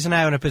he is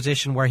now in a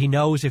position where he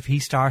knows if he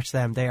starts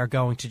them, they are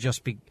going to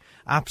just be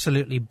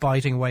absolutely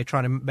biting away,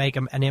 trying to make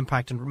an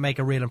impact and make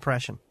a real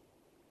impression.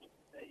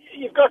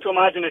 You've got to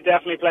imagine it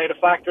definitely played a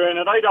factor in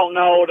it. I don't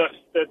know that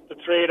the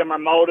 3 of them are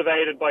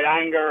motivated by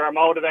anger or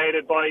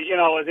motivated by,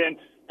 as in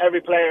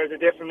every player has a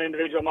different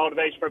individual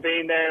motivation for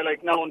being there. Like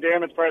knowing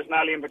Diarmid's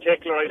personality in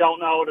particular, I don't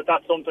know that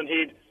that's something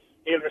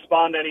he'll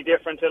respond any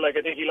different to. Like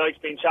I think he likes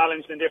being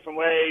challenged in different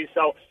ways.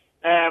 So,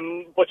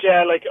 but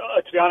yeah, like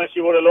to be honest,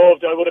 I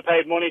would have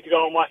paid money to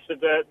go and watch the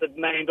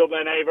main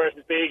Dublin A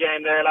versus B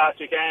game there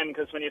last weekend,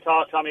 because when you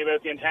talk, Tommy,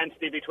 about the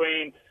intensity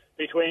between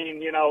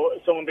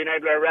someone being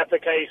able to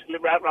replicate,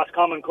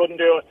 Roscommon couldn't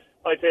do it.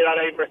 I'd say that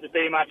A versus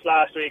B match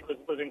last week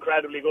was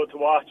incredibly good to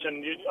watch,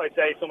 and I'd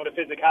say some of the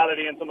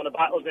physicality and some of the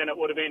battles in it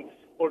would have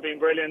been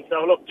brilliant.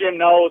 So look,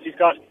 Jim knows he's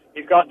got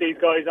these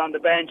guys on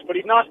the bench, but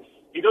he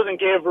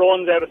doesn't give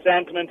runs out of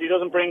sentiment. He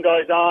doesn't bring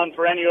guys on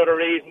for any other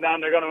reason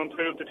than they're going to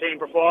improve the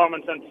team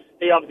performance. And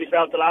he obviously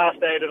felt the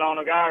last day that Owen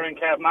O'Gara and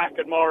Kev Mack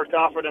had more to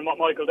offer than what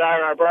Michael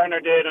Dara or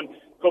Bernard did, and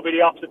could be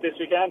the opposite this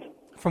weekend.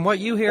 From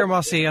what you hear,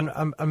 Mossy, and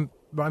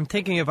I'm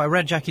thinking of, I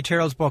read Jackie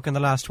Tyrrell's book in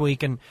the last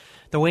week, and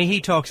the way he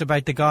talks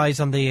about the guys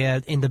on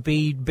the in the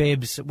B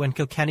bibs when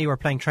Kilkenny were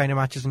playing training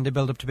matches and they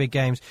build up to big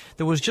games,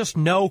 there was just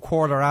no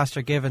quarter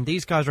asked given.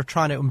 These guys were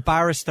trying to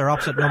embarrass their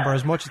opposite number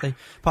as much as they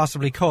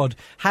possibly could.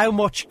 How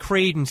much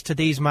credence to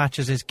these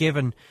matches is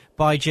given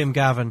by Jim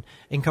Gavin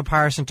in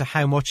comparison to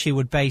how much he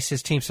would base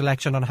his team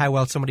selection on how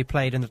well somebody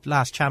played in the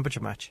last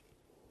championship match?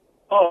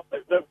 Oh,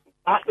 the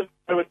massive,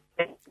 I would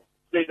say,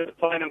 the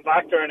defining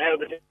factor in how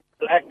the team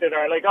selected,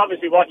 or like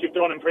obviously what you've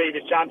done in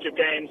previous championship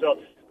games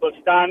will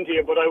stand to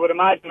you, but I would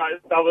imagine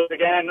that was,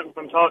 again,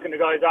 from talking to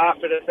guys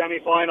after the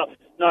semi-final,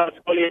 Niall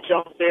Scully had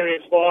shown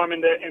serious form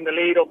in the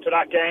lead up to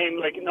that game.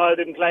 Like Niall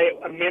didn't play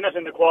a minute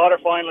in the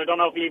quarter-final. I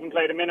don't know if he even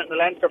played a minute in the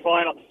Leinster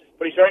final,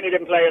 but he certainly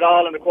didn't play at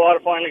all in the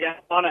quarter-final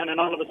against Monaghan, and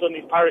all of a sudden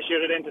he's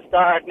parachuted in to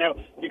start. Now,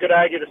 you could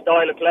argue the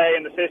style of play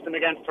and the system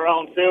against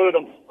Tyrone suited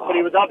him, but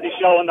he was obviously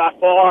showing that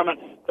form, and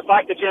the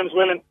fact that Jim's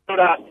willing to do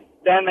that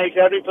then makes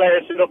every player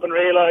sit up and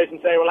realise and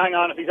say, well, hang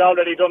on, if he's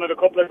already done it a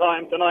couple of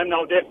times, then I'm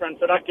no different.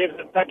 So that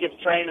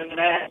gives training an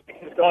edge.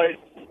 These guys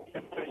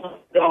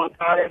go and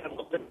target and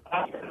something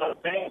after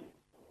that thing.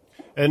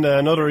 And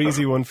another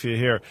easy one for you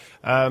here.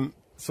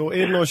 So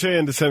Aidan O'Shea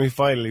in the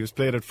semi-final, he was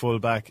played at full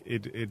back.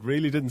 It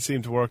really didn't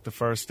seem to work the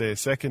first day.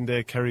 Second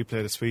day, Kerry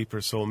played a sweeper,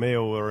 so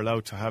Mayo were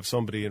allowed to have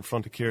somebody in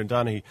front of Kieran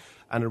Donaghy,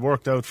 and it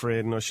worked out for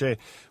Aidan O'Shea.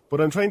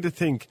 But I'm trying to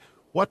think,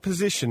 what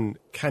position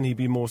can he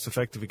be most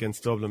effective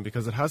against Dublin?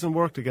 Because it hasn't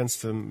worked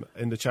against him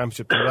in the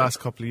championship the last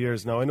couple of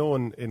years. Now, I know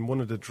in one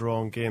of the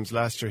drawn games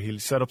last year, he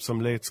set up some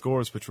late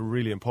scores, which were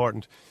really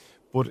important.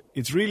 But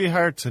it's really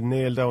hard to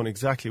nail down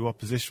exactly what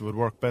position would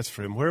work best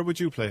for him. Where would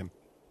you play him?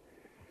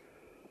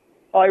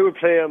 I would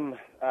play him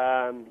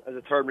as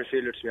a third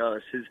midfielder, to be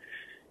honest.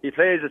 He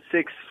plays at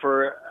 6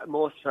 for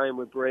most of the time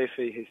with Brafe,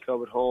 his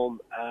club at home.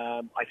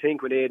 I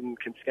think when Aidan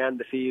can scan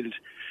the field,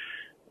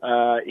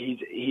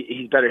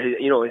 he's better.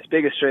 His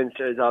biggest strength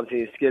is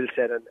obviously his skill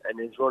set and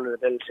his running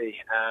ability.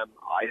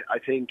 I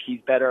think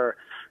he's better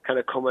kind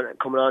of coming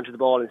onto the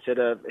ball instead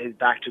of his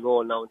back to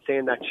goal. Now, in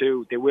saying that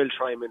too, they will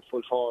try him in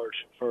full forward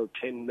for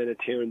 10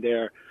 minutes here and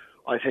there.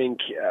 I think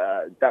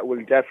that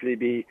will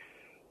definitely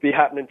be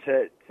happening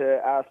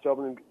to ask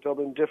Dublin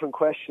different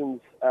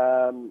questions,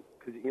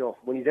 because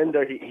when he's in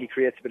there, he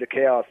creates a bit of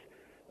chaos.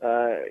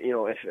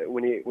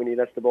 When he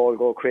lets the ball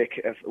go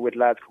quick with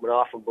lads coming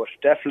off him, but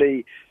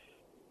definitely,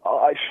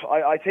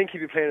 I think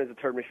he'll be playing as a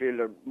third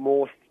midfielder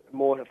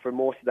for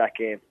most of that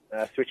game,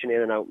 switching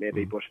in and out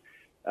maybe. But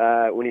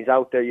when he's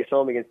out there, you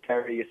saw him against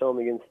Kerry, you saw him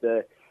against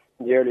the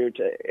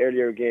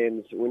earlier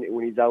games.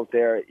 When he's out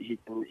there, he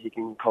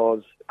can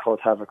cause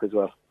havoc as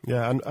well.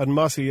 Yeah, and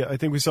Mossy, I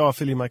think we saw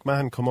Philly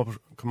McMahon come out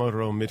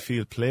around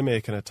midfield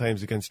playmaking at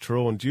times against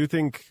Tyrone. Do you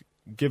think,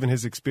 given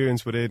his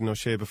experience with Aidan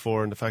O'Shea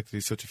before and the fact that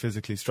he's such a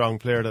physically strong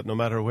player, that no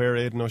matter where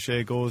Aidan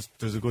O'Shea goes,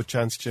 there's a good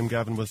chance Jim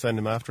Gavin will send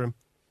him after him?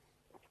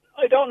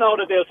 I don't know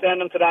that they'll send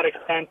him to that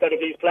extent, that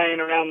if he's playing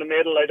around the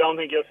middle, I don't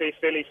think you'll see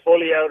Philly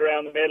fully out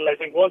around the middle. I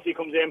think once he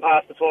comes in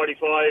past the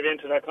 45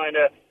 into that kind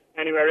of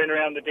anywhere in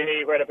around the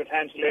D where the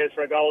potential is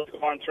for a goal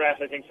scoring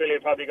threat, I think Philly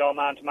will probably go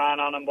man-to-man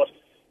on him. But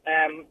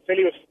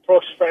Philly was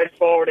pushed very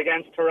forward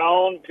against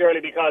Tyrone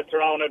purely because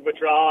Tyrone had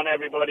withdrawn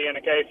everybody, and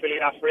it gave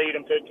Philly that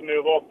freedom to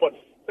move up. But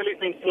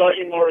Philly's been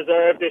slightly more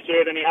reserved this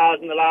year than he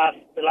has in the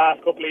last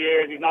couple of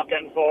years. He's not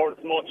getting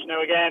forward as much. Now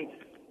again,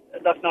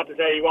 that's not to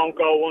say he won't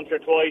go once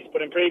or twice,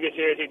 but in previous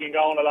years he's been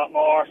going a lot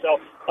more. So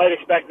I'd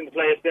expect him to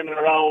play a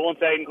similar role. Once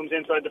Aidan comes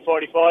inside the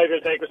 45,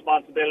 he'll take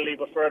responsibility,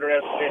 but further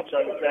out the pitch,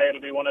 I would say it'll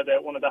be one of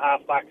the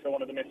half-backs or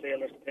one of the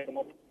midfielders to pick him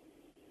up.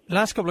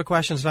 Last couple of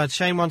questions, lads.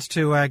 Shane wants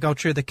to go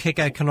through the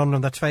kick-out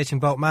conundrum that's facing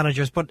both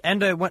managers. But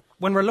Enda,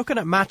 when we're looking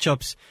at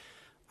matchups,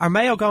 are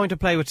Mayo going to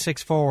play with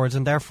 6 forwards,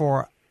 and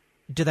therefore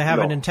do they have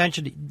an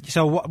intention?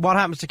 So what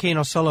happens to Cian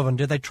O'Sullivan?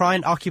 Do they try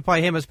and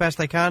occupy him as best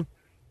they can?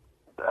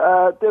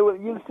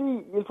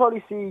 You'll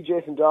probably see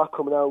Jason Dock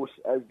coming out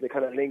as the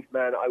kind of link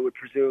man, I would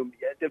presume.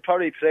 Yeah, they'll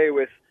play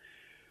with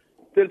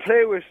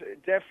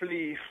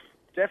definitely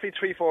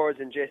 3 forwards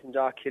in Jason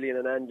Dock, Killian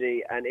and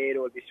Andy, and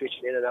Enda will be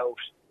switching in and out.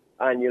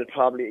 And you'll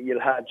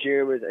have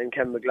Jeremy and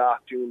Kevin McGlock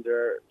doing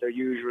their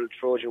usual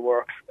Trojan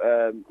work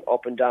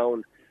up and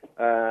down.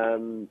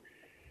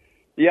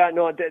 They'll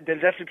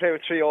definitely play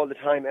with 3 all the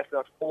time, if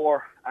not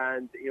 4.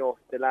 And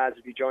the lads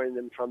will be joining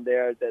them from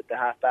there. The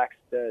halfbacks,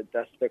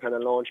 that's their kind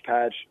of launch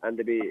pad, and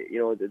they'll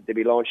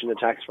be launching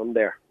attacks from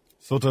there.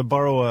 So to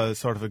borrow a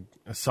sort of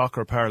a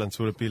soccer parlance,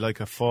 would it be like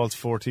a false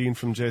 14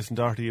 from Jason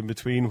Doherty in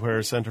between,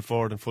 where centre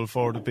forward and full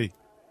forward would be?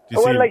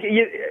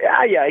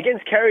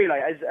 Against Kerry,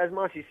 as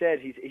Mossy said,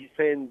 he's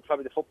playing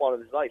probably the football of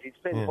his life. He's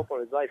playing the football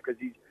of his life because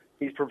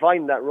he's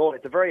providing that role.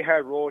 It's a very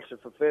hard role to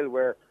fulfil,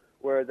 where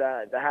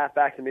the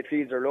half-backs and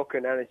midfields are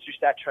looking, and it's just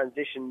that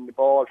transition, the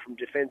ball from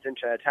defence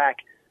into attack.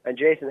 And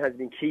Jason has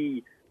been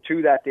key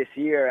to that this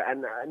year,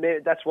 and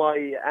that's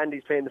why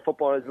Andy's playing the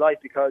football of his life,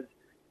 because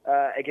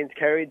against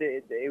Kerry,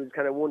 it was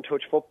kind of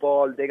one-touch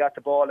football. They got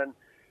the ball, and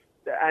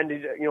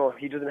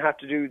he doesn't have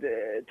to do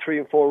the 3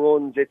 and 4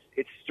 runs.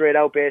 It's straight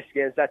out based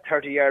against that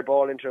 30-yard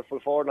ball into a full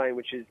forward line,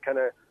 which is kind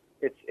of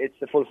it's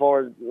the full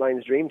forward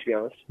line's dream, to be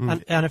honest.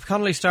 And if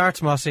Connolly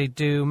starts, Mossy,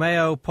 do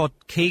Mayo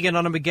put Keegan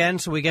on him again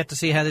so we get to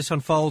see how this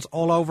unfolds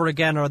all over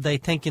again, or are they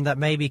thinking that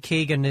maybe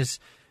Keegan is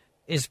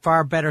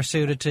far better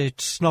suited to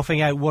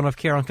snuffing out one of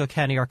Kieran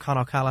Kilkenny or Con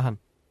O'Callaghan?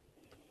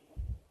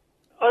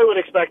 I would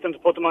expect them to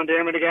put them on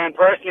Dermot again.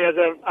 Personally, as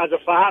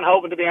a fan,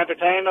 hoping to be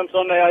entertained on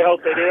Sunday, I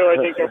hope they do. I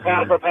think they're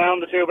pound for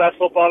pound the 2 best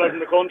footballers in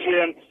the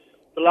country, and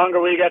the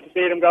longer we get to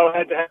see them go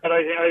head to head,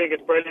 I think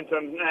it's brilliant.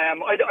 And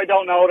I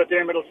don't know that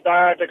Dermot will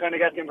start. I kind of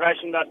get the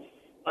impression that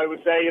I would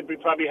say he'd be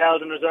probably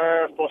held in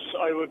reserve, but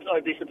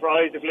I'd be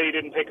surprised if Lee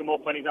didn't pick him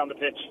up when he's on the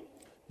pitch.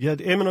 Yeah,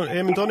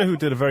 Eamon Donoghue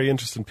did a very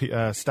interesting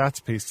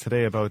stats piece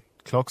today about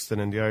Cluxton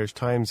in the Irish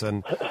Times,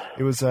 and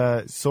it was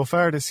so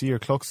far this year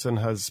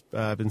Cluxton has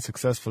been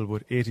successful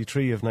with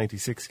 83 of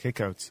 96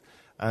 kickouts,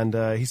 and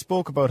he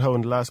spoke about how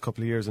in the last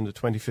couple of years in the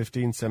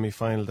 2015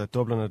 semi-final that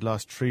Dublin had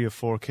lost 3 of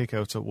 4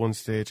 kickouts at one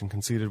stage and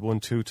conceded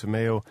 1-2 to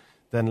Mayo.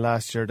 Then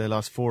last year they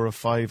lost 4 of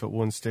 5 at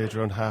one stage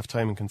around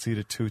half-time and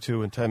conceded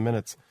 2-2 in 10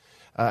 minutes.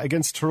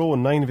 Against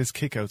Tyrone, 9 of his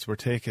kickouts were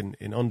taken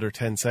in under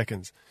 10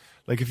 seconds.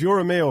 Like, if you're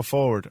a Mayo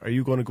forward, are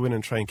you going to go in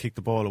and try and kick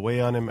the ball away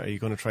on him? Are you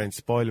going to try and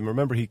spoil him?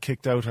 Remember, he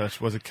kicked out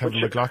at, was it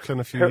Kevin McLaughlin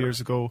a few years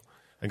ago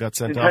and got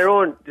sent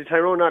off? Did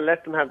Tyrone not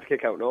let them have the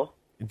kick out, no?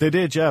 They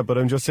did, yeah, but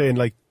I'm just saying,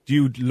 like, do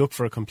you look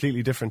for a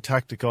completely different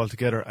tactic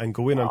altogether and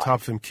go in on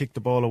top of him, kick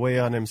the ball away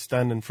on him,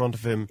 stand in front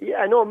of him?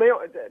 Yeah, no, Mayo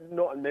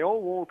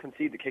won't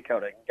concede the kick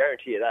out, I can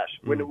guarantee you that.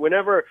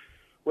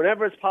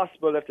 Whenever it's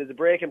possible, if there's a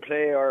break in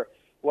play or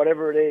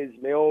whatever it is,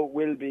 Mayo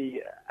will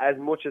be as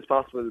much as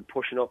possible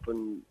pushing up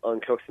on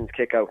Cluxton's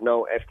kick out.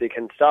 Now, if they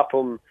can stop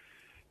him,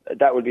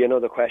 that would be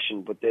another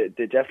question, but they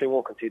definitely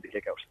won't concede the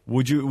kick out.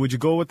 Would you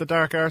go with the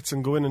dark arts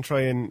and go in and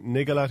try and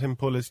niggle at him,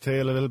 pull his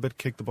tail a little bit,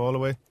 kick the ball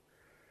away?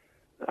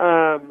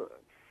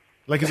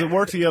 Like, is it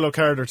worth a yellow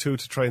card or two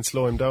to try and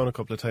slow him down a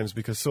couple of times,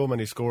 because so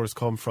many scores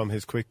come from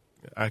his quick,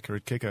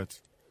 accurate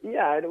kickouts?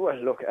 Yeah, well,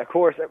 look, of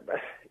course,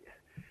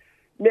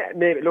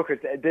 maybe, look,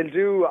 they'll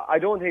do, I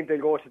don't think they'll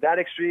go to that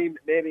extreme.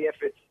 Maybe if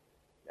it's,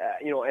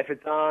 if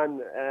it's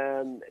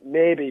on,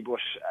 maybe, but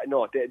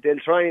no, they'll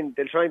try and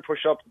push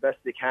up the best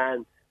they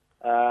can.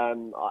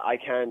 I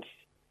can't,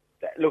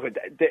 look,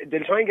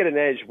 they'll try and get an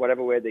edge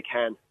whatever way they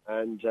can,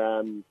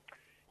 and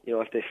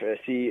if they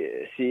see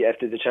if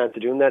there's a chance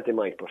of doing that, they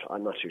might, but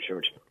I'm not too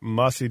sure.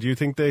 Mossy, do you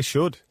think they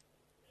should?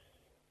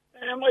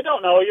 I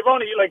don't know. You've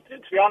only,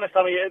 to be honest,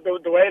 I mean,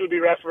 the way it'll be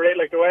refereed,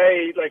 the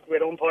way,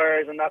 with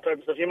umpires and that type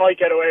of stuff, you might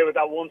get away with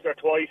that once or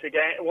twice a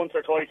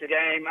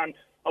game, and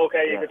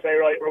okay, you could say,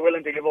 right, we're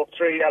willing to give up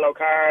 3 yellow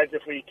cards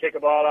if we kick a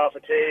ball off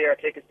a tee or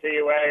kick his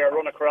tee away or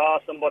run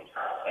across them, but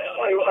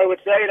I would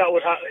say that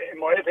would have, in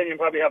my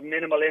opinion, probably have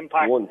minimal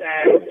impact.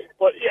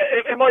 But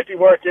yeah, it might be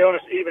worth doing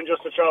it, even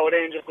just to throw it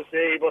in, just to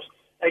see, but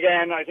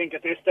again, I think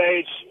at this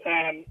stage,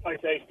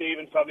 I'd say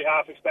Stephen's probably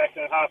half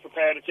expecting and half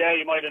prepared.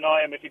 You might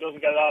annoy him if he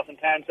doesn't get it off in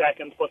 10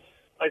 seconds, but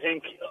I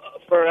think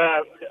for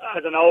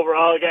as an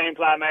overall game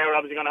plan, Mayo are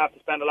obviously going to have to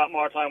spend a lot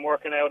more time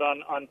working out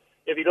on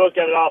if he does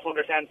get it off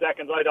under 10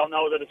 seconds, I don't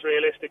know that it's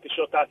realistic to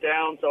shut that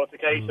down, so it's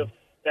a case of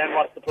then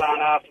what's the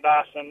plan after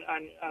that, and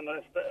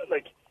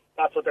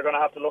that's what they're going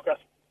to have to look at.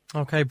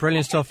 Okay,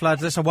 brilliant stuff,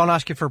 lads. Listen, I won't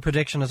ask you for a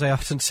prediction, as I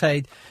often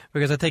say,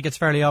 because I think it's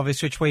fairly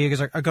obvious which way you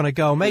guys are going to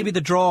go. Maybe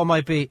the draw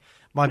might be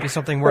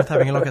something worth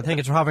having a look at. I think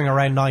it's having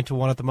around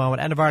 9-1 at the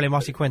moment. Enda Varley,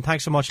 Mossy, Quinn,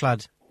 thanks so much,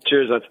 lads.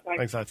 Cheers, lads.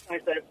 Thanks, lads.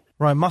 Thanks, Dave.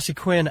 Right, Mossy,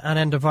 Quinn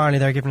and Enda Varley,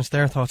 they're giving us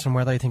their thoughts on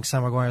where they think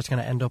Sam Maguire is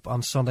going to end up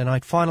on Sunday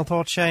night. Final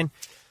thoughts, Shane?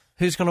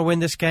 Who's going to win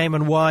this game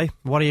and why?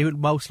 What are you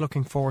most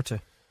looking forward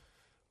to?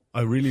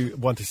 I really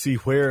want to see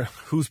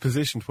who's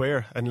positioned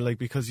where, and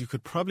because you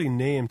could probably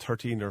name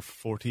 13 or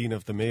 14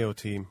 of the Mayo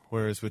team,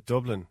 whereas with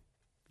Dublin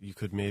you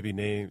could maybe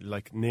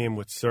name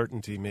with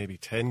certainty maybe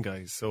 10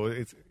 guys. So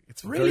it's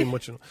really? Very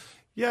much.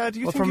 Yeah. Do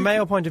you? Well, from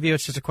Mayo point of view,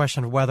 it's just a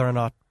question of whether or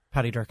not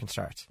Paddy Durcan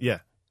starts. Yeah.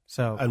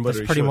 So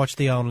that's pretty much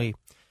the only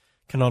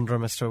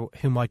conundrum as to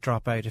who might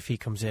drop out if he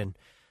comes in.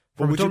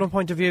 From a Dublin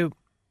point of view,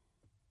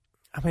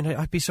 I mean,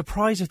 I'd be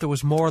surprised if there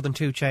was more than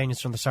 2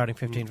 changes from the starting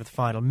 15 for the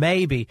final.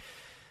 Maybe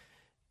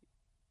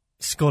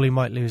Scully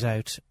might lose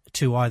out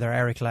to either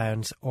Eric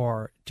Lowndes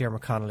or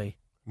Diarmuid Connolly.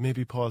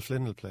 Maybe Paul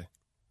Flynn will play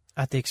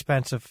at the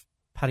expense of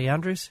Paddy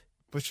Andrews.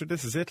 But sure,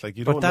 this is it.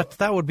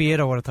 That would be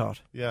it, I would have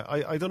thought. Yeah,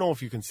 I don't know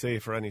if you can say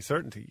for any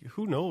certainty.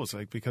 Who knows?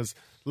 Because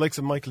likes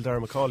of Michael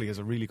Darragh-Macaulay has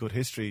a really good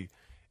history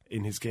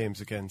in his games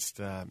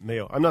against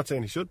Mayo. I'm not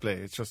saying he should play.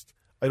 It's just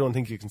I don't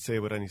think you can say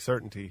with any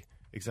certainty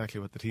exactly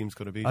what the team's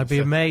going to be. I'd be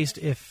amazed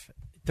if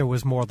there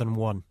was more than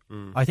one.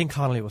 I think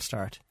Connolly will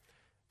start.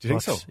 Do you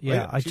think so?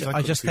 Yeah,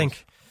 I just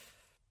think...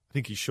 I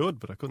think he should,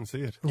 but I couldn't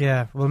see it.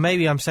 Yeah, well,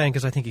 maybe I'm saying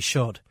because I think he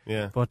should.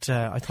 Yeah. But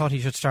I thought he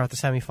should start the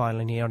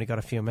semi-final and he only got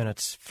a few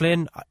minutes.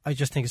 Flynn, I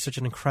just think is such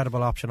an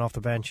incredible option off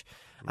the bench.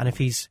 And if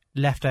he's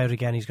left out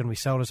again, he's going to be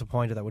so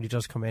disappointed that when he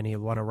does come in,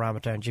 he'll want to ram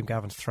it down Jim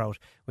Gavin's throat,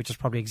 which is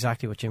probably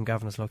exactly what Jim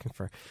Gavin is looking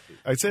for.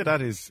 I'd say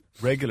that is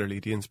regularly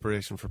the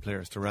inspiration for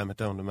players, to ram it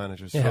down to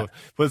managers. Yeah. So,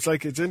 but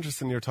it's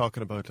interesting you're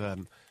talking about...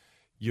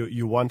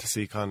 You want to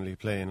see Connolly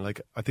playing.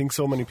 I think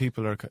so many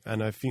people are,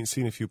 and I've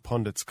seen a few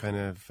pundits kind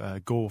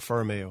of go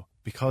for Mayo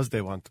because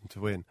they want them to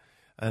win.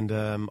 And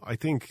I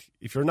think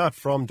if you're not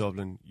from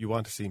Dublin, you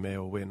want to see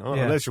Mayo win.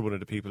 Unless you're one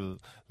of the people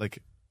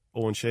like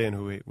Owen Shane,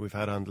 who we've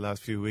had on the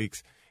last few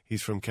weeks.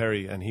 He's from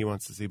Kerry and he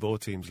wants to see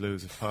both teams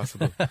lose if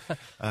possible.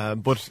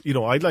 But,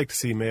 I'd like to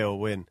see Mayo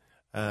win.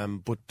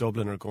 But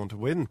Dublin are going to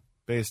win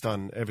based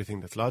on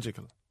everything that's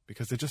logical,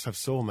 because they just have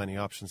so many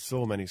options,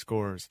 so many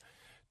scorers.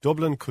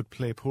 Dublin could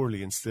play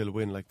poorly and still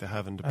win like they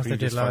have in the previous finals. As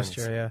they did last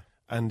finals. year, yeah.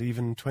 And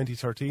even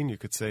 2013, you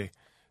could say,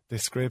 they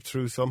scraped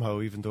through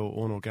somehow, even though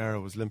Owen O'Gara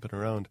was limping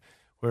around.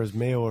 Whereas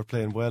Mayo are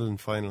playing well in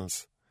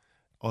finals,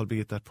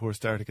 albeit that poor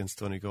start against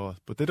Donegal.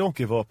 But they don't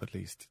give up, at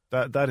least.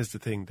 That is the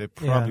thing. They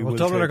probably will.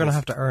 Dublin are going to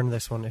have to earn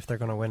this one if they're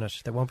going to win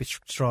it. They won't be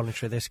strolling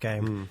through this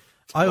game.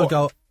 I'm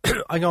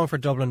going for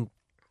Dublin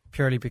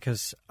purely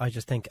because I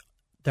just think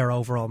their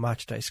overall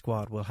matchday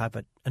squad will have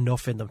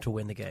enough in them to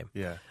win the game.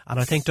 Yeah. And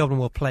I think Dublin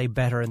will play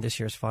better in this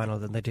year's final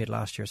than they did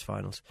last year's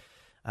finals.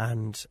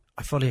 And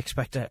I fully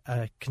expect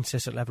a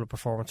consistent level of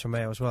performance from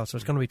Mayo as well. So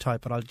it's going to be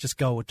tight, but I'll just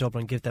go with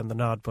Dublin, give them the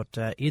nod. But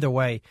either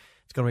way,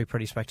 it's going to be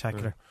pretty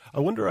spectacular.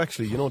 I wonder,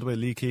 actually, the way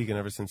Lee Keegan,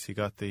 ever since he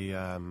got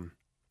the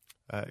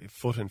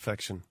foot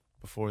infection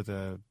before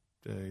the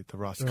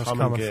Ross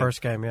Common game.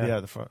 First game,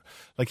 yeah.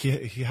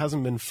 He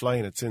hasn't been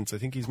flying it since. I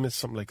think he's missed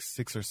something like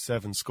 6 or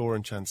 7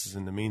 scoring chances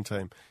in the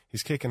meantime.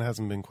 His kicking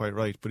hasn't been quite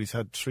right, but he's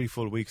had 3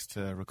 full weeks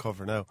to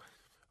recover now.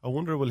 I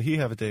wonder, will he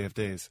have a day of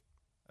days?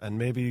 And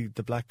maybe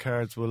the black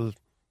cards will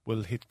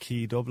hit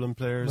key Dublin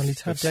players. Well, he's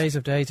had days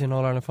of days in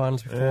All-Ireland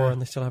finals before,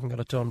 and they still haven't got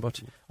it done.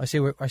 But I see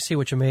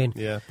what you mean.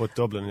 Yeah, but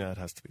Dublin, it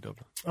has to be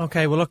Dublin.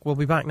 Okay, well, look, we'll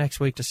be back next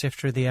week to sift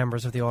through the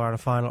embers of the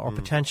All-Ireland final, or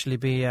potentially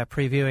be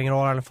previewing an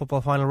All-Ireland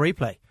football final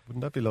replay.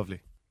 Wouldn't that be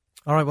lovely?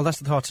 All right, well, that's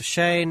the thoughts of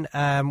Shane.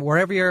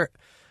 Wherever you're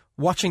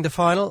watching the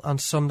final on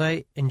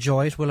Sunday.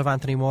 Enjoy it. We'll have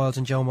Anthony Moyles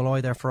and Joe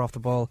Malloy there for Off the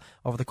Ball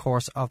over the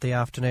course of the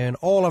afternoon.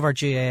 All of our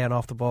GA and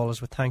Off the Ball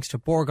is with thanks to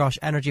Borgosh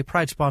Energy,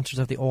 proud sponsors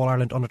of the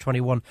All-Ireland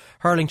Under-21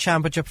 Hurling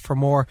Championship. For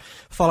more,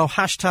 follow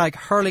hashtag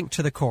Hurling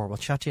to the Core. We'll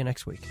chat to you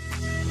next week. Could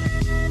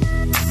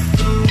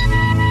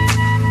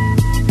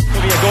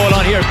be a goal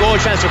on here. Goal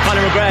chance for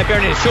Conor McGrath.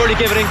 Bernie, surely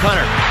give it in,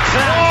 Conor.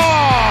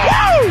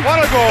 What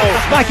a goal!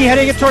 Mackey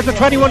heading it towards the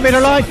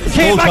 21-metre line.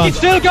 Kane Mackey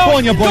still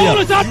going. Goal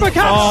is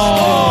uppercut.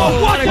 Oh,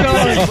 what a goal!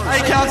 I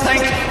can't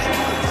think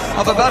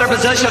of a better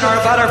position or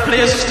a better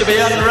place to be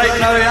in right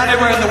now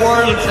anywhere in the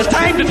world. It's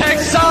time to take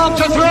Sam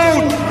to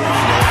throne.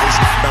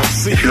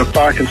 If you look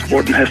back in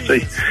sporting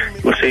history,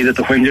 you'll see that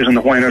the whingers and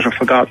the whiners are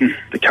forgotten,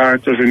 the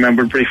characters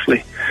remembered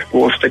briefly, but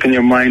will stick in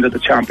your mind that the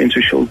champions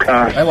who showed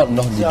class. I want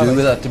nothing to do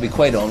with that, to be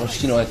quite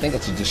honest. You know, I think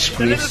it's a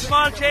disgrace. A little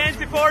small change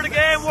before the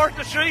game worth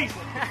the street.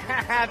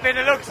 Bit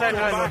of luck, said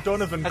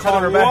Donovan, that's a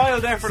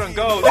wild effort on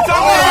goal. It's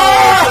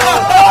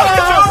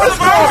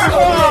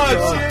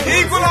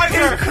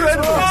equaliser!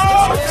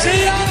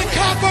 See all the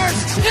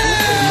coppers!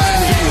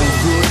 Yeah!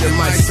 Good, it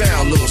might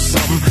sound a little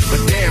something,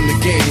 but damn the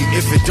game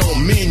if it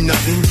don't mean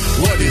nothing.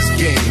 What is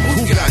game?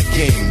 Who got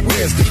game?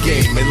 Where's the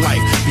game in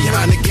life?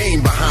 Behind the game,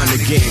 behind the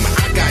game.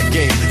 I got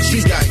game, she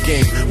got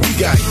game, we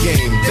got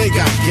game, they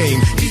got game,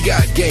 he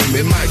got game.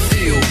 It might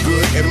feel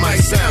good, it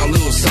might sound a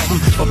little something,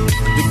 but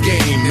the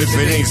game if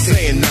it ain't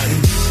saying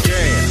nothing.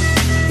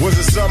 Yeah, was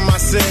it something I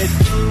said?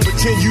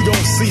 Pretend you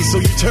don't see, so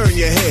you turn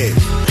your head.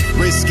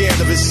 Race scared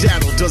of his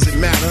shadow, does it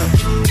matter?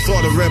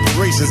 Thought of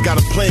reparations,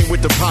 got a plane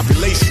with the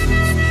population.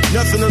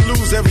 Nothing to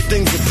lose,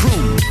 everything's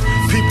approved.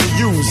 People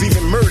use,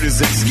 even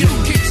murders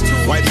excuse.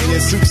 White men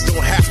in suits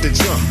don't have to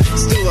jump.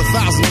 Still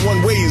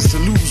 1,001 ways to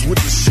lose with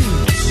the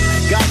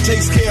shoes. God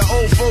takes care of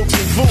old folks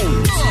and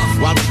fools,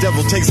 while the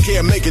devil takes care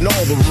of making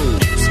all the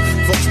rules.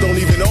 Folks don't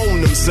even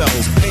own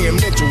themselves, paying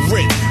mental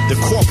rent to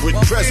corporate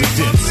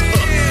presidents.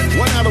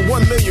 1 out of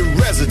 1 million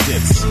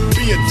residents.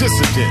 Be a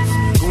dissident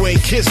who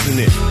ain't kissing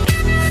it.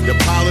 The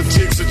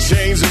politics of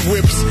chains and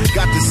whips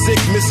got the sick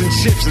missing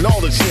chips and all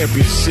the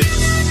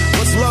championships.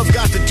 What's love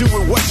got to do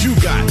with what you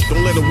got?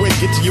 Don't let a win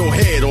get to your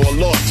head or a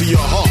loss to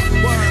your heart.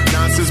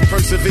 Nonsense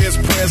perseveres,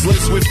 prayers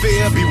lives with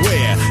fear.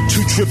 Beware,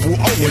 2 triple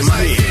always. It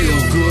might feel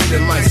good,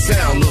 it might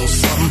sound a little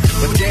something,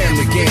 but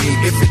damn the game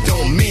if it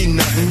don't mean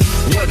nothing.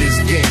 What is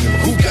game?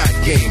 Who got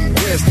game?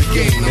 Where's the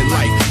game in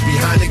life?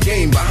 Behind the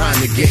game, behind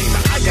the game.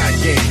 I got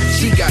game,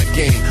 she got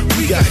game,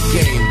 we got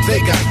game,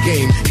 they got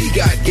game, he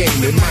got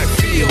game. It might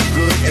feel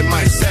good, it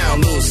might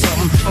sound a little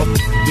something, but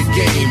the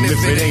game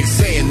if it ain't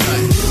saying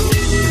nothing.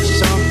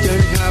 Something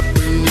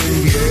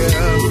happening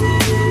here.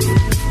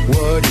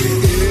 What it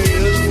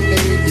is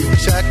ain't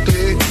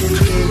exactly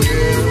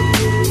clear.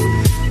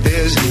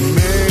 There's a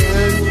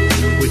man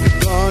with a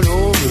gun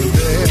over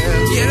there.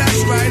 Yeah,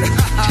 that's right.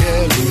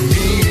 Telling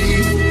me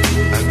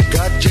I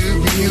got to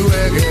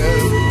beware.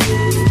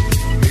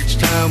 Each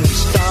time we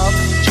stop,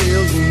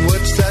 children,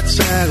 what's that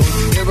sound?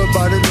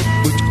 Everybody look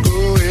what's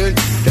going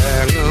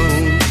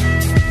down.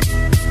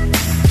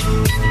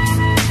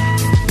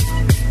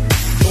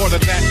 Thought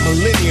of that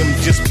millennium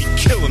just be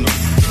killing them.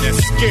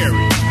 That's scary,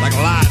 like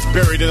lies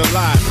buried in a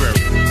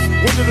library.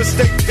 When did the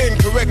state pen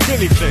correct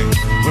anything?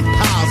 When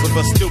piles of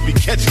us still be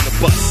catching the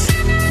bus.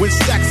 When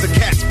stacks of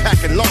cats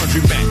packing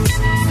laundry mats.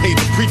 Pay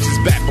the preachers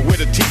back, but where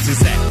the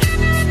teachers at?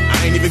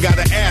 I ain't even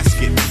gotta ask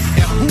it.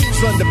 And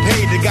who's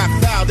underpaid that got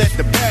fouled at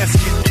the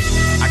basket?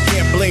 I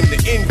can't blame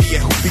the India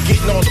who be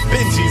getting all the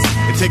Benjis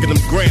and taking them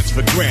grants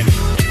for granted.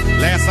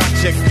 Last I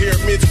checked,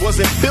 pyramids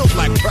wasn't built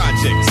like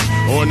projects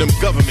or in them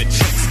government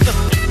checks.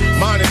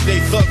 Modern day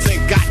thugs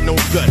ain't got no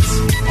guts.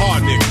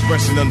 Hard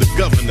expression under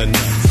governor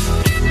nuts.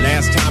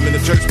 Last time in the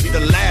church be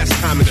the last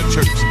time in the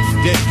church.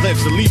 Dead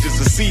pledged allegiance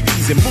to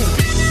CDs and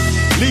movies.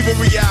 Leaving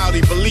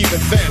reality, believing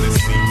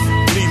fantasy.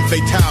 Believing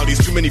fatalities,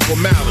 too many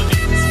formalities.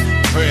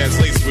 Prayers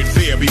laced with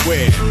fear,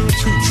 beware.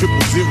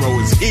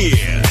 200 is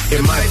here.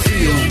 It might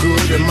feel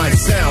good, it might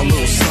sound a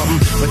little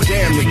something, but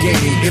damn the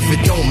game if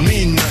it don't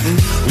mean nothing.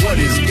 What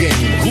is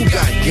game? Who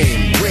got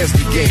game? Where's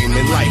the game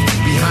in life?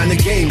 Behind the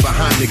game,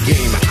 behind the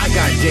game. I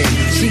got game,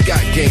 she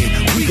got game,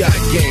 we got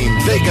game,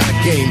 they got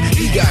game,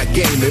 he got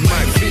game. It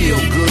might feel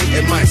good,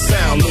 it might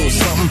sound a little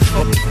something,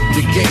 but